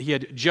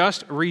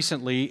just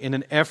recently, in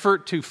an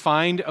effort to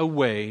find a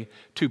way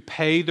to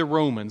pay the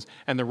Romans,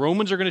 and the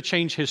Romans are going to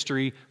change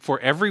history for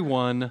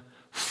everyone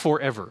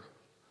forever.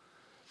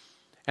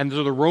 And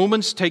so the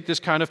Romans take this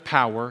kind of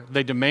power,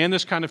 they demand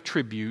this kind of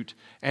tribute,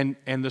 and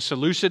the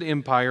Seleucid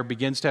Empire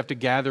begins to have to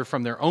gather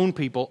from their own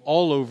people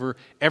all over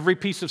every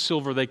piece of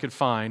silver they could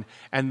find.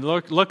 And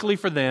luckily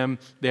for them,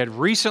 they had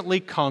recently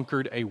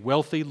conquered a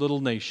wealthy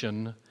little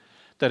nation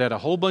that had a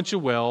whole bunch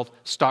of wealth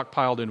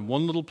stockpiled in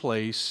one little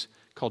place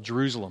called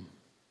Jerusalem.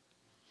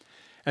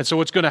 And so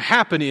what's going to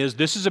happen is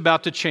this is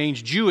about to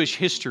change Jewish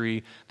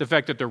history. The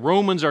fact that the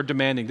Romans are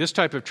demanding this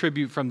type of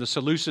tribute from the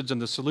Seleucids, and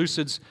the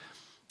Seleucids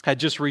had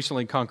just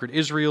recently conquered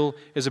Israel,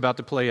 is about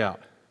to play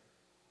out.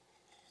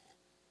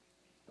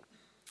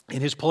 In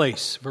his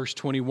place, verse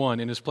 21,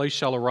 in his place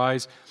shall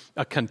arise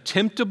a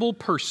contemptible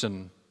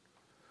person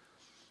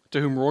to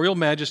whom royal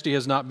majesty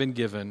has not been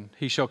given.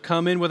 He shall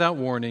come in without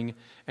warning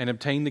and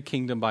obtain the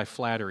kingdom by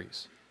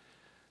flatteries.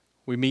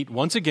 We meet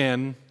once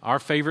again our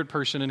favorite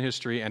person in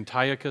history,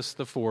 Antiochus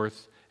IV,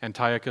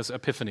 Antiochus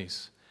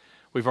Epiphanes.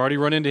 We've already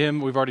run into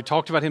him. We've already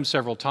talked about him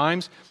several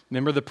times.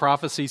 Remember, the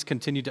prophecies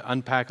continue to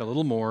unpack a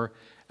little more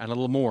and a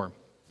little more.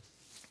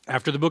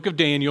 After the book of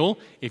Daniel,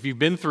 if you've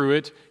been through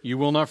it, you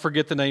will not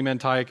forget the name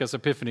Antiochus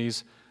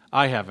Epiphanes.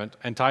 I haven't.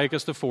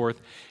 Antiochus IV.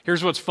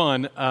 Here's what's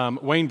fun.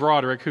 Wayne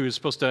Broderick, who is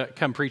supposed to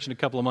come preach in a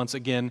couple of months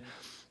again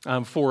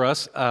for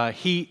us,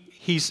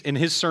 he's in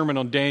his sermon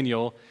on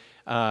Daniel,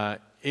 and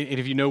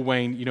if you know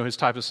Wayne, you know his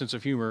type of sense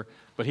of humor,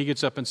 but he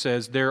gets up and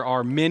says, there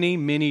are many,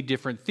 many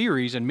different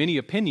theories and many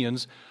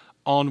opinions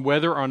on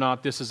whether or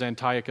not this is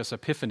Antiochus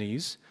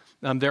Epiphanes.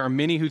 There are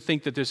many who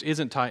think that this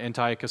isn't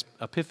Antiochus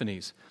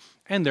Epiphanes,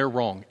 and they're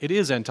wrong. It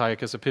is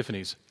Antiochus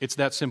Epiphanes. It's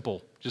that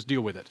simple. Just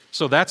deal with it.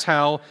 So that's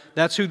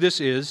who this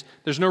is.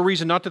 There's no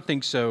reason not to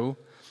think so.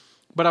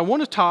 But I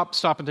want to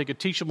stop and take a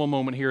teachable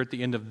moment here at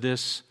the end of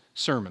this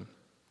sermon.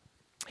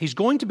 He's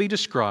going to be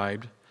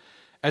described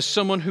as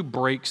someone who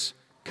breaks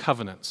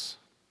covenants.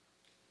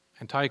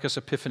 Antiochus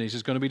Epiphanes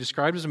is going to be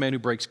described as a man who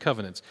breaks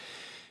covenants.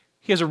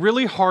 He has a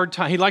really hard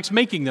time. He likes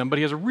making them, but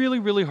he has a really,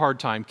 really hard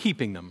time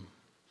keeping them.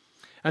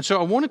 And so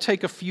I want to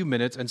take a few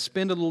minutes and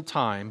spend a little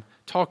time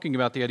talking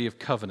about the idea of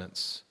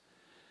covenants.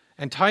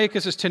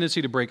 Antiochus'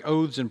 tendency to break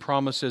oaths and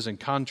promises and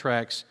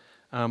contracts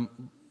kind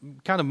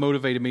of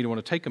motivated me to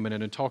want to take a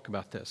minute and talk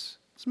about this.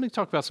 So let me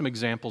talk about some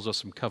examples of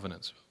some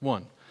covenants.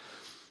 One,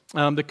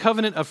 the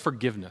covenant of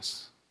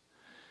forgiveness.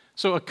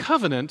 So a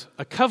covenant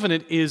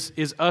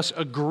is us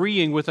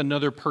agreeing with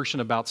another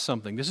person about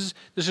something. This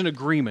is an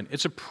agreement.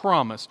 It's a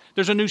promise.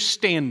 There's a new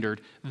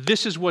standard.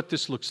 This is what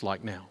this looks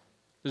like now.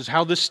 This is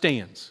how this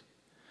stands.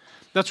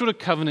 That's what a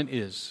covenant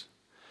is.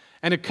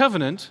 And a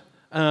covenant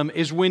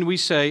is when we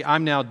say,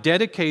 I'm now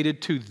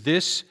dedicated to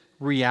this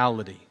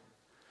reality.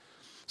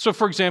 So,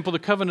 for example, the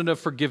covenant of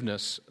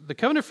forgiveness. The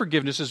covenant of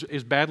forgiveness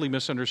is badly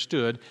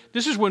misunderstood.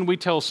 This is when we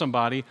tell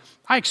somebody,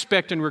 I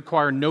expect and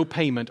require no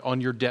payment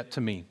on your debt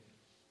to me.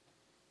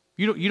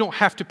 You don't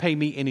have to pay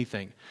me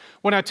anything.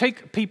 When I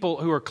take people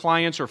who are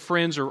clients or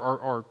friends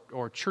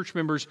or church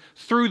members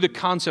through the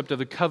concept of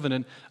the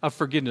covenant of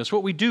forgiveness,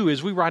 what we do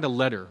is we write a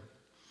letter.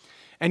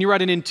 And you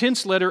write an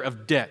intense letter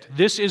of debt.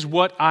 This is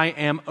what I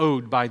am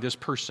owed by this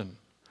person.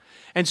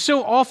 And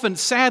so often,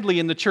 sadly,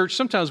 in the church,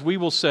 sometimes we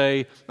will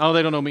say, oh,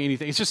 they don't owe me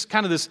anything. It's just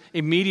kind of this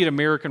immediate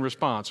American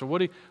response. Or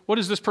what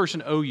does this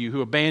person owe you,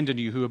 who abandoned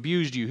you, who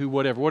abused you, who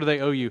whatever? What do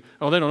they owe you?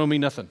 Oh, they don't owe me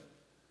nothing.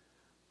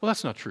 Well,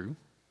 that's not true.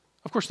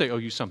 Of course they owe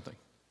you something.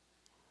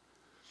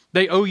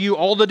 They owe you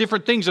all the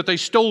different things that they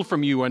stole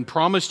from you and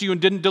promised you and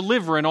didn't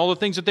deliver, and all the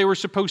things that they were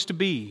supposed to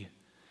be.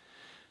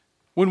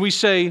 When we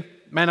say,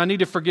 man, I need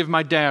to forgive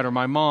my dad or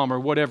my mom or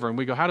whatever, and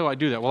we go, how do I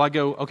do that? Well, I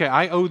go, okay,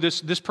 I owe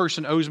this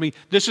person owes me.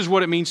 This is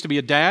what it means to be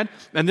a dad,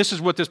 and this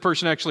is what this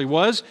person actually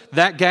was.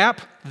 That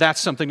gap,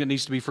 that's something that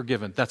needs to be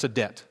forgiven. That's a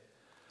debt.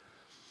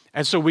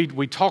 And so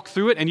we talk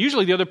through it, and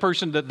usually the other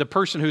person, the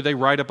person who they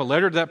write up a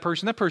letter to that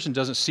person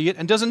doesn't see it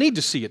and doesn't need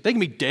to see it. They can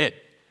be dead.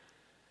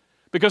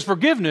 Because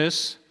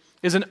forgiveness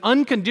is an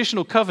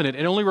unconditional covenant.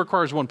 It only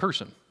requires one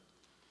person.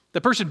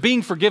 The person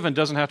being forgiven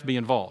doesn't have to be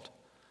involved.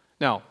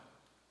 Now,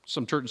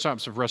 some church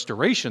types of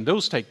restoration,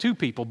 those take two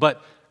people,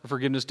 but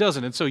forgiveness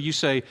doesn't. And so you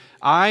say,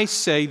 I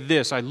say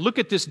this. I look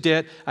at this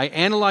debt, I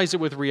analyze it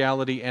with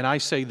reality, and I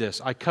say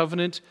this. I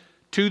covenant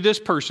to this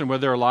person,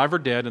 whether they're alive or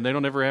dead, and they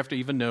don't ever have to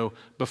even know,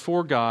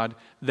 before God,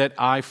 that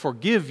I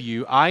forgive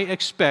you. I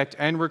expect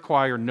and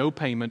require no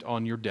payment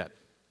on your debt.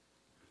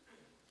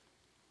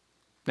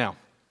 Now,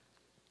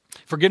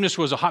 forgiveness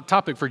was a hot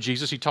topic for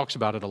Jesus. He talks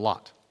about it a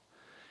lot.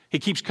 He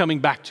keeps coming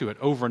back to it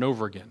over and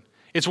over again.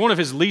 It's one of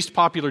his least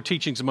popular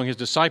teachings among his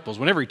disciples.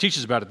 Whenever he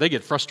teaches about it, they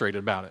get frustrated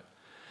about it.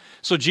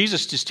 So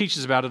Jesus just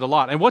teaches about it a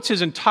lot. And what's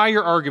his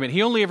entire argument?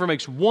 He only ever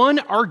makes one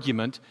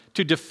argument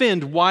to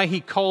defend why he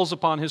calls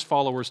upon his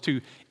followers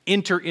to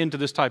enter into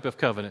this type of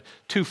covenant,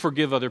 to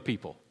forgive other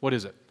people. What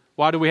is it?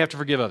 Why do we have to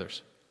forgive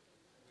others?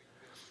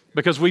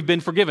 Because we've been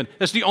forgiven.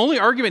 That's the only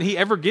argument he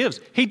ever gives.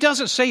 He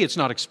doesn't say it's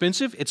not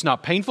expensive, it's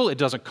not painful, it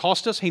doesn't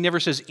cost us. He never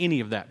says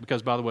any of that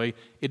because, by the way,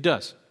 it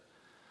does.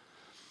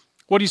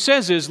 What he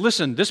says is,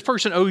 listen, this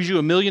person owes you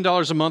 $1 million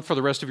a month for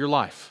the rest of your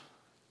life.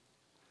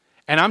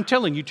 And I'm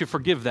telling you to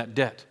forgive that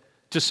debt.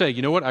 To say,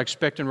 you know what, I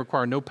expect and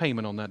require no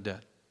payment on that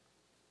debt.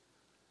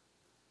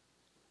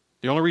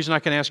 The only reason I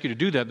can ask you to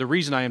do that, the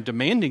reason I am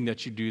demanding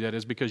that you do that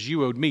is because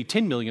you owed me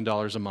 $10 million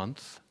a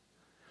month.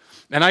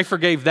 And I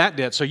forgave that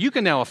debt. So you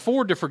can now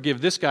afford to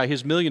forgive this guy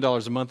his $1 million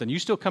a month and you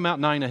still come out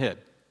 9 ahead.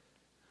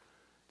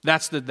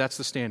 That's the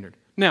standard.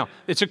 Now,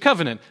 it's a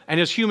covenant. And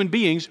as human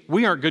beings,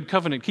 we aren't good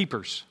covenant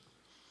keepers.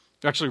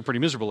 Actually, we're pretty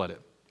miserable at it.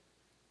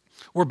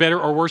 We're better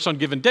or worse on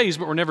given days,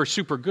 but we're never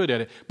super good at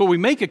it. But we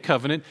make a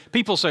covenant.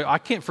 People say, I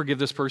can't forgive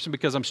this person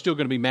because I'm still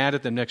going to be mad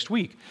at them next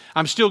week.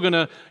 I'm still going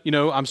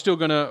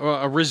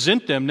to,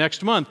 resent them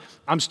next month.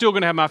 I'm still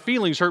going to have my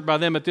feelings hurt by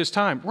them at this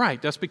time.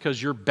 Right, that's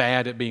because you're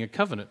bad at being a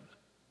covenant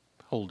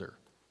holder.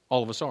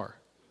 All of us are.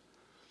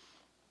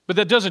 But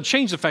that doesn't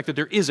change the fact that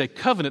there is a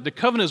covenant. The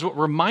covenant is what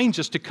reminds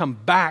us to come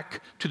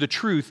back to the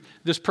truth.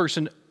 This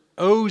person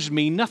owes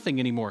me nothing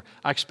anymore.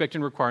 I expect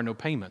and require no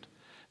payment.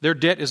 Their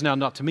debt is now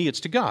not to me, it's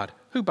to God,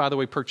 who, by the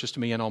way, purchased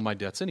me and all my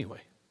debts anyway.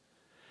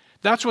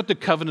 That's what the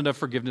covenant of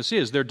forgiveness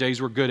is. Their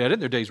days were good at it,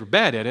 their days were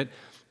bad at it,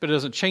 but it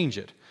doesn't change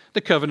it. The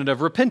covenant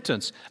of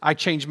repentance. I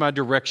change my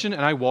direction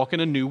and I walk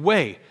in a new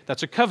way.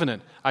 That's a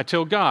covenant. I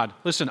tell God,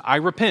 listen, I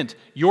repent.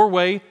 Your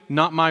way,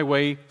 not my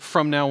way,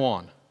 from now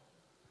on.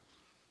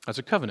 That's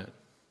a covenant.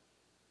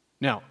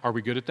 Now, are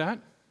we good at that?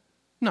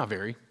 Not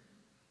very.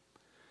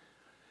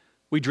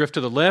 We drift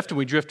to the left and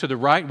we drift to the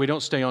right. We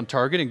don't stay on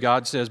target. And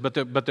God says, but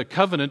the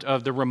covenant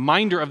of the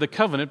reminder of the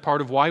covenant,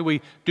 part of why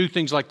we do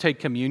things like take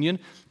communion,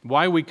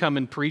 why we come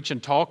and preach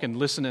and talk and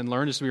listen and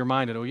learn is to be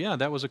reminded, oh yeah,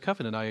 that was a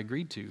covenant I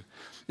agreed to.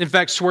 In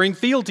fact, swearing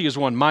fealty is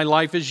one. My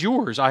life is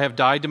yours. I have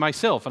died to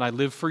myself and I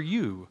live for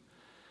you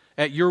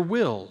at your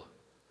will.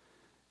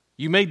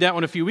 You made that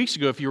one a few weeks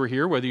ago if you were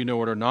here, whether you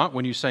know it or not,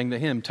 when you sang the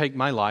hymn, Take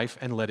My Life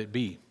and Let It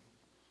Be.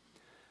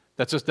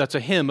 That's a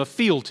hymn of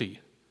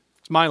fealty.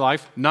 It's my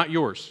life, not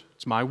yours.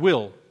 It's my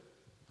will.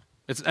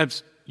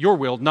 It's your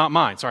will, not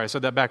mine. Sorry, I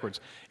said that backwards.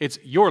 It's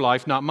your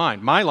life, not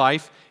mine. My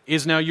life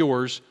is now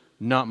yours,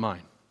 not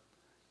mine.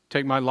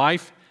 Take my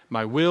life,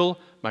 my will,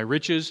 my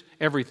riches,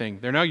 everything.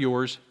 They're now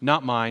yours,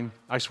 not mine.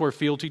 I swear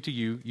fealty to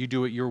you. You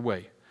do it your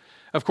way.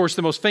 Of course,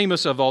 the most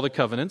famous of all the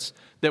covenants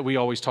that we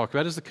always talk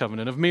about is the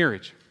covenant of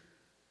marriage.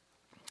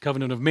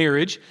 Covenant of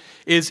marriage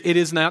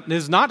is not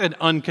an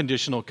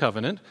unconditional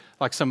covenant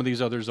like some of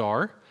these others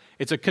are.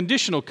 It's a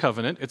conditional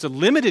covenant. It's a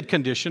limited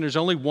condition. There's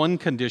only one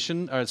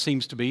condition, it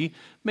seems to be,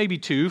 maybe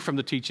two from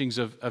the teachings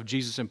of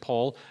Jesus and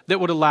Paul,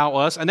 that would allow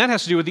us, and that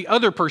has to do with the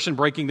other person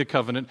breaking the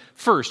covenant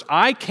first.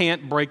 I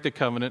can't break the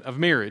covenant of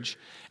marriage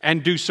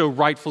and do so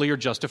rightfully or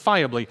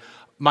justifiably.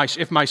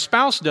 If my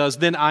spouse does,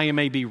 then I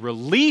may be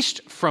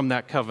released from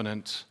that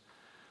covenant,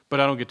 but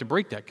I don't get to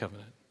break that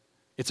covenant.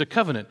 It's a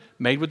covenant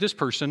made with this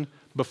person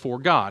before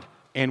God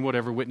and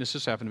whatever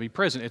witnesses happen to be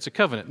present. It's a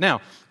covenant.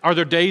 Now, are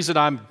there days that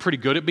I'm pretty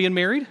good at being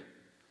married?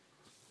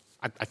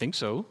 I think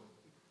so.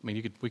 I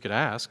mean, we could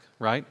ask,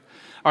 right?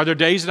 Are there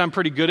days that I'm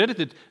pretty good at it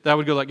that I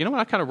would go like, you know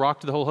what, I kind of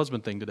rocked the whole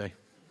husband thing today.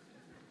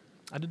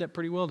 I did that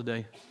pretty well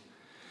today.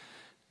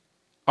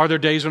 Are there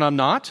days when I'm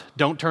not?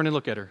 Don't turn and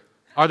look at her.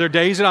 Are there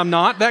days that I'm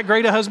not that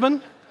great a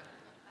husband?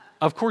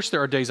 of course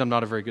there are days I'm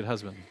not a very good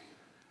husband.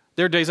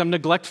 There are days I'm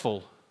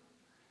neglectful,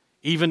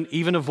 even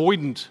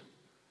avoidant,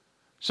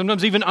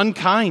 sometimes even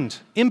unkind,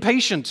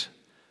 impatient.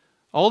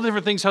 All the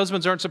different things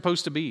husbands aren't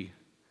supposed to be.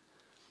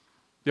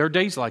 There are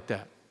days like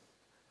that.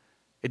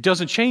 It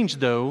doesn't change,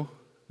 though,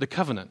 the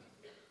covenant.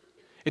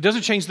 It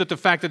doesn't change that the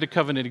fact that the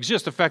covenant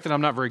exists. The fact that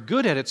I'm not very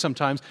good at it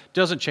sometimes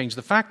doesn't change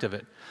the fact of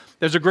it.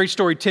 There's a great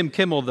story Tim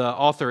Kimmel, the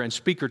author and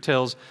speaker,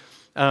 tells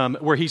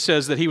where he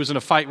says that he was in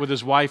a fight with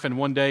his wife and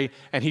one day,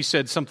 and he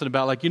said something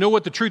about like, you know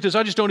what the truth is?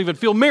 I just don't even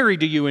feel married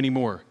to you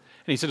anymore.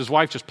 And he said his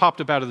wife just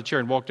popped up out of the chair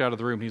and walked out of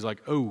the room. And he's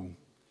like, oh,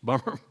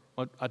 bummer.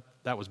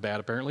 That was bad,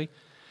 apparently.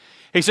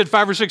 He said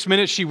 5 or 6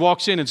 minutes, she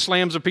walks in and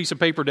slams a piece of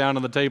paper down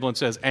on the table and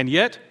says, and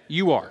yet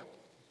you are.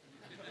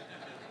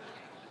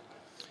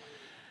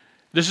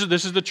 This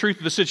is the truth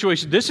of the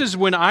situation. This is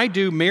when I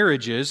do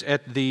marriages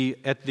at the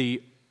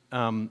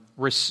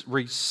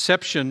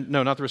reception.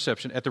 No, not the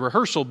reception. At the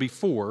rehearsal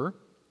before.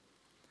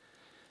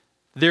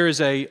 There is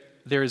a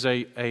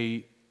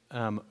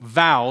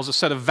vows, a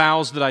set of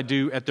vows that I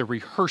do at the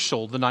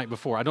rehearsal the night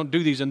before. I don't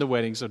do these in the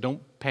wedding, so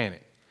don't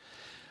panic.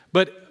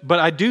 But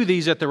I do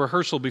these at the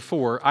rehearsal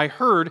before. I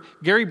heard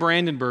Gary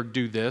Brandenburg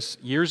do this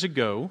years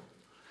ago,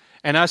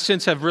 and I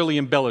since have really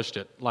embellished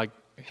it. Like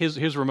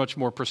his were much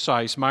more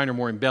precise, mine are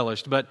more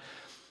embellished, but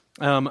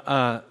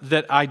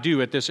that I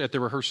do at the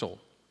rehearsal.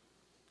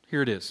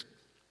 Here it is.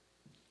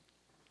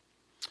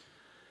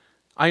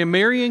 I am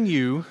marrying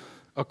you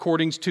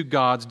according to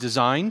God's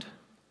designed,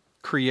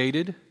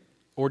 created,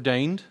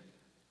 ordained,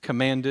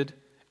 commanded,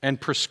 and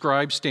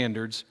prescribed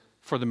standards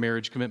for the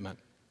marriage commitment.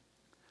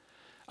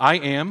 I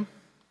am,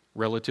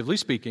 relatively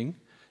speaking,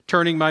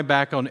 turning my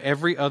back on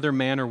every other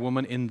man or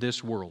woman in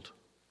this world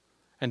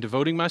and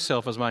devoting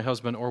myself as my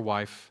husband or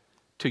wife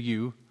to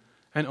you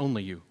and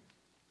only you.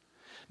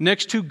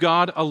 Next to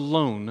God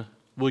alone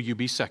will you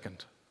be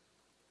second.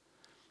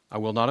 I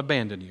will not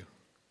abandon you.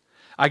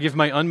 I give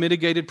my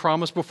unmitigated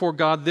promise before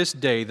God this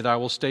day that I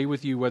will stay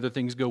with you whether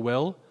things go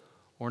well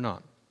or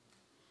not,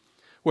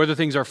 whether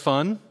things are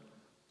fun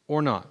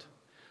or not,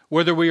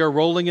 whether we are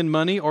rolling in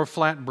money or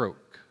flat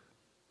broke,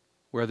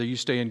 whether you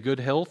stay in good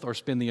health or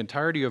spend the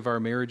entirety of our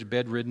marriage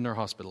bedridden or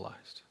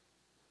hospitalized.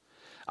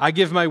 I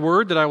give my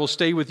word that I will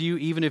stay with you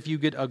even if you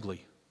get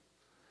ugly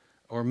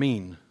or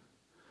mean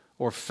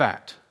or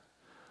fat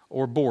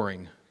or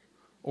boring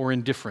or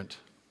indifferent.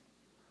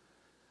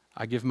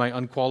 I give my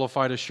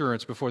unqualified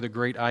assurance before the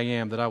great I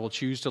Am that I will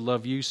choose to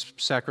love you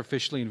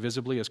sacrificially and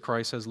visibly as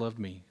Christ has loved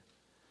me.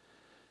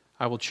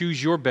 I will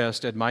choose your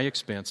best at my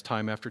expense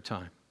time after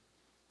time.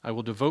 I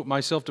will devote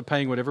myself to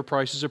paying whatever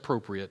price is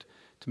appropriate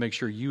to make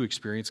sure you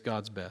experience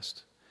God's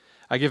best.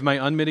 I give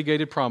my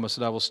unmitigated promise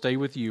that I will stay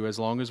with you as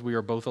long as we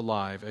are both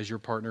alive as your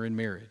partner in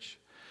marriage.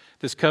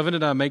 This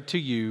covenant I make to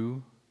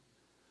you,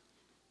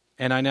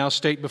 and I now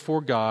state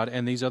before God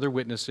and these other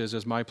witnesses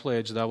as my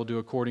pledge that I will do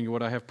according to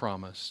what I have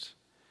promised.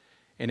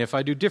 And if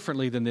I do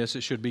differently than this,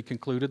 it should be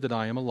concluded that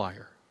I am a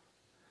liar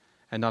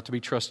and not to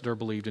be trusted or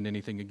believed in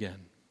anything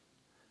again.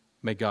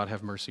 May God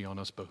have mercy on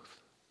us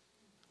both.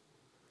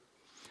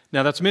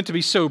 Now that's meant to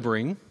be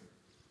sobering,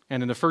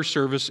 and in the first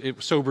service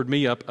it sobered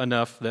me up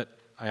enough that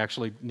I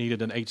actually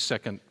needed an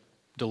 8-second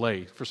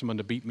delay for someone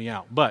to beat me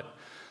out. But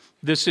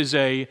this is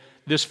the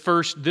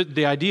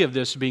idea of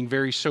this being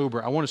very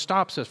sober. I want to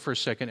stop for a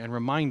second and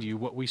remind you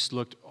what we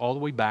looked all the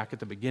way back at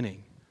the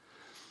beginning,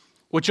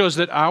 which was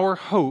that our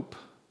hope,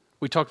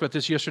 we talked about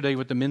this yesterday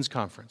with the men's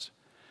conference,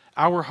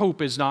 our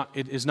hope is not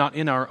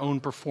in our own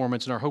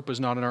performance, and our hope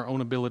is not in our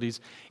own abilities.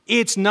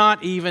 It's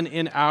not even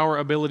in our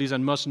abilities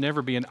and must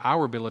never be in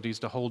our abilities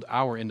to hold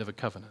our end of a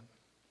covenant.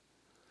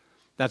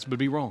 That would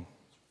be wrong.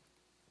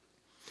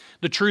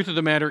 The truth of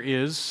the matter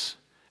is,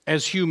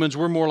 as humans,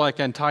 we're more like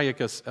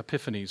Antiochus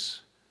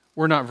Epiphanes.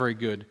 We're not very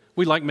good.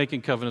 We like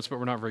making covenants, but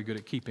we're not very good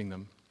at keeping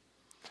them.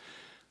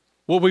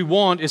 What we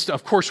want is,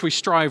 of course, we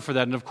strive for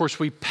that, and of course,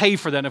 we pay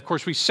for that, and of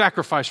course, we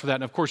sacrifice for that,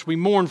 and of course, we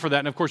mourn for that,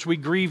 and of course, we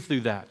grieve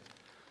through that.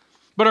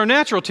 But our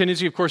natural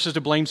tendency, of course, is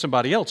to blame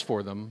somebody else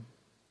for them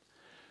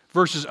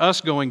versus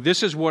us going,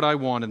 this is what I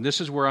want, and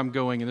this is where I'm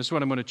going, and this is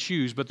what I'm going to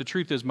choose. But the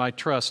truth is, my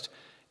trust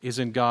is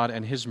in God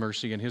and His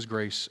mercy and His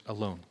grace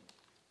alone.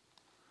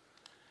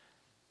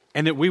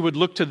 And that we would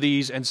look to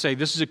these and say,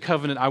 this is a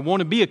covenant. I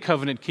want to be a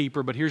covenant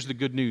keeper, but here's the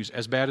good news.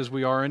 As bad as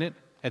we are in it,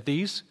 at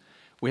these,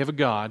 we have a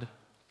God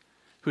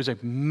who is a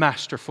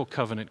masterful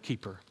covenant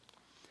keeper.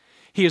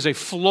 He is a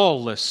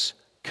flawless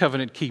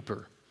covenant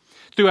keeper.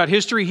 Throughout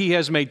history, He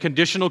has made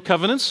conditional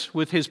covenants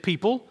with His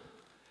people,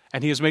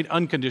 and He has made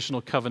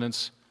unconditional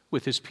covenants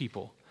with His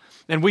people.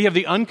 And we have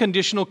the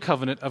unconditional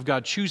covenant of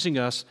God choosing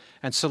us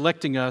and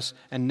selecting us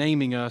and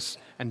naming us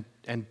and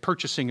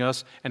purchasing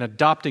us and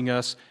adopting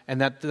us,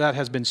 and that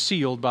has been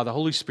sealed by the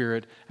Holy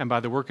Spirit and by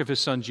the work of His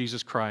Son,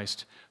 Jesus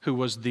Christ, who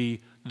was the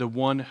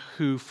one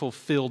who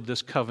fulfilled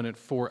this covenant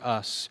for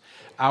us.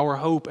 Our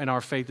hope and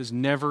our faith is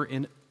never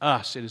in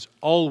us. It is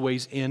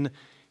always in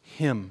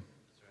Him.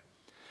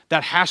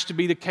 That has to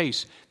be the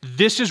case.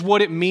 This is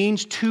what it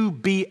means to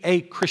be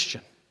a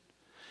Christian.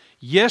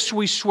 Yes,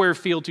 we swear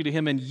fealty to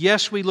Him, and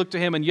yes, we look to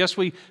Him, and yes,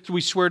 we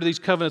swear to these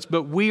covenants,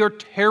 but we are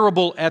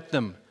terrible at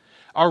them.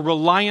 Our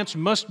reliance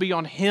must be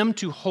on Him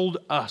to hold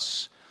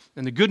us.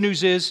 And the good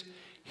news is,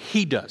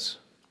 He does.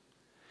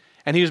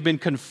 And He has been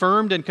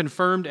confirmed and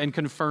confirmed and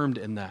confirmed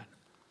in that.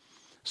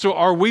 So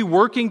are we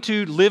working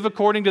to live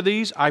according to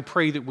these? I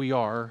pray that we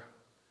are.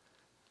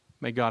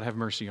 May God have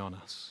mercy on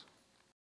us.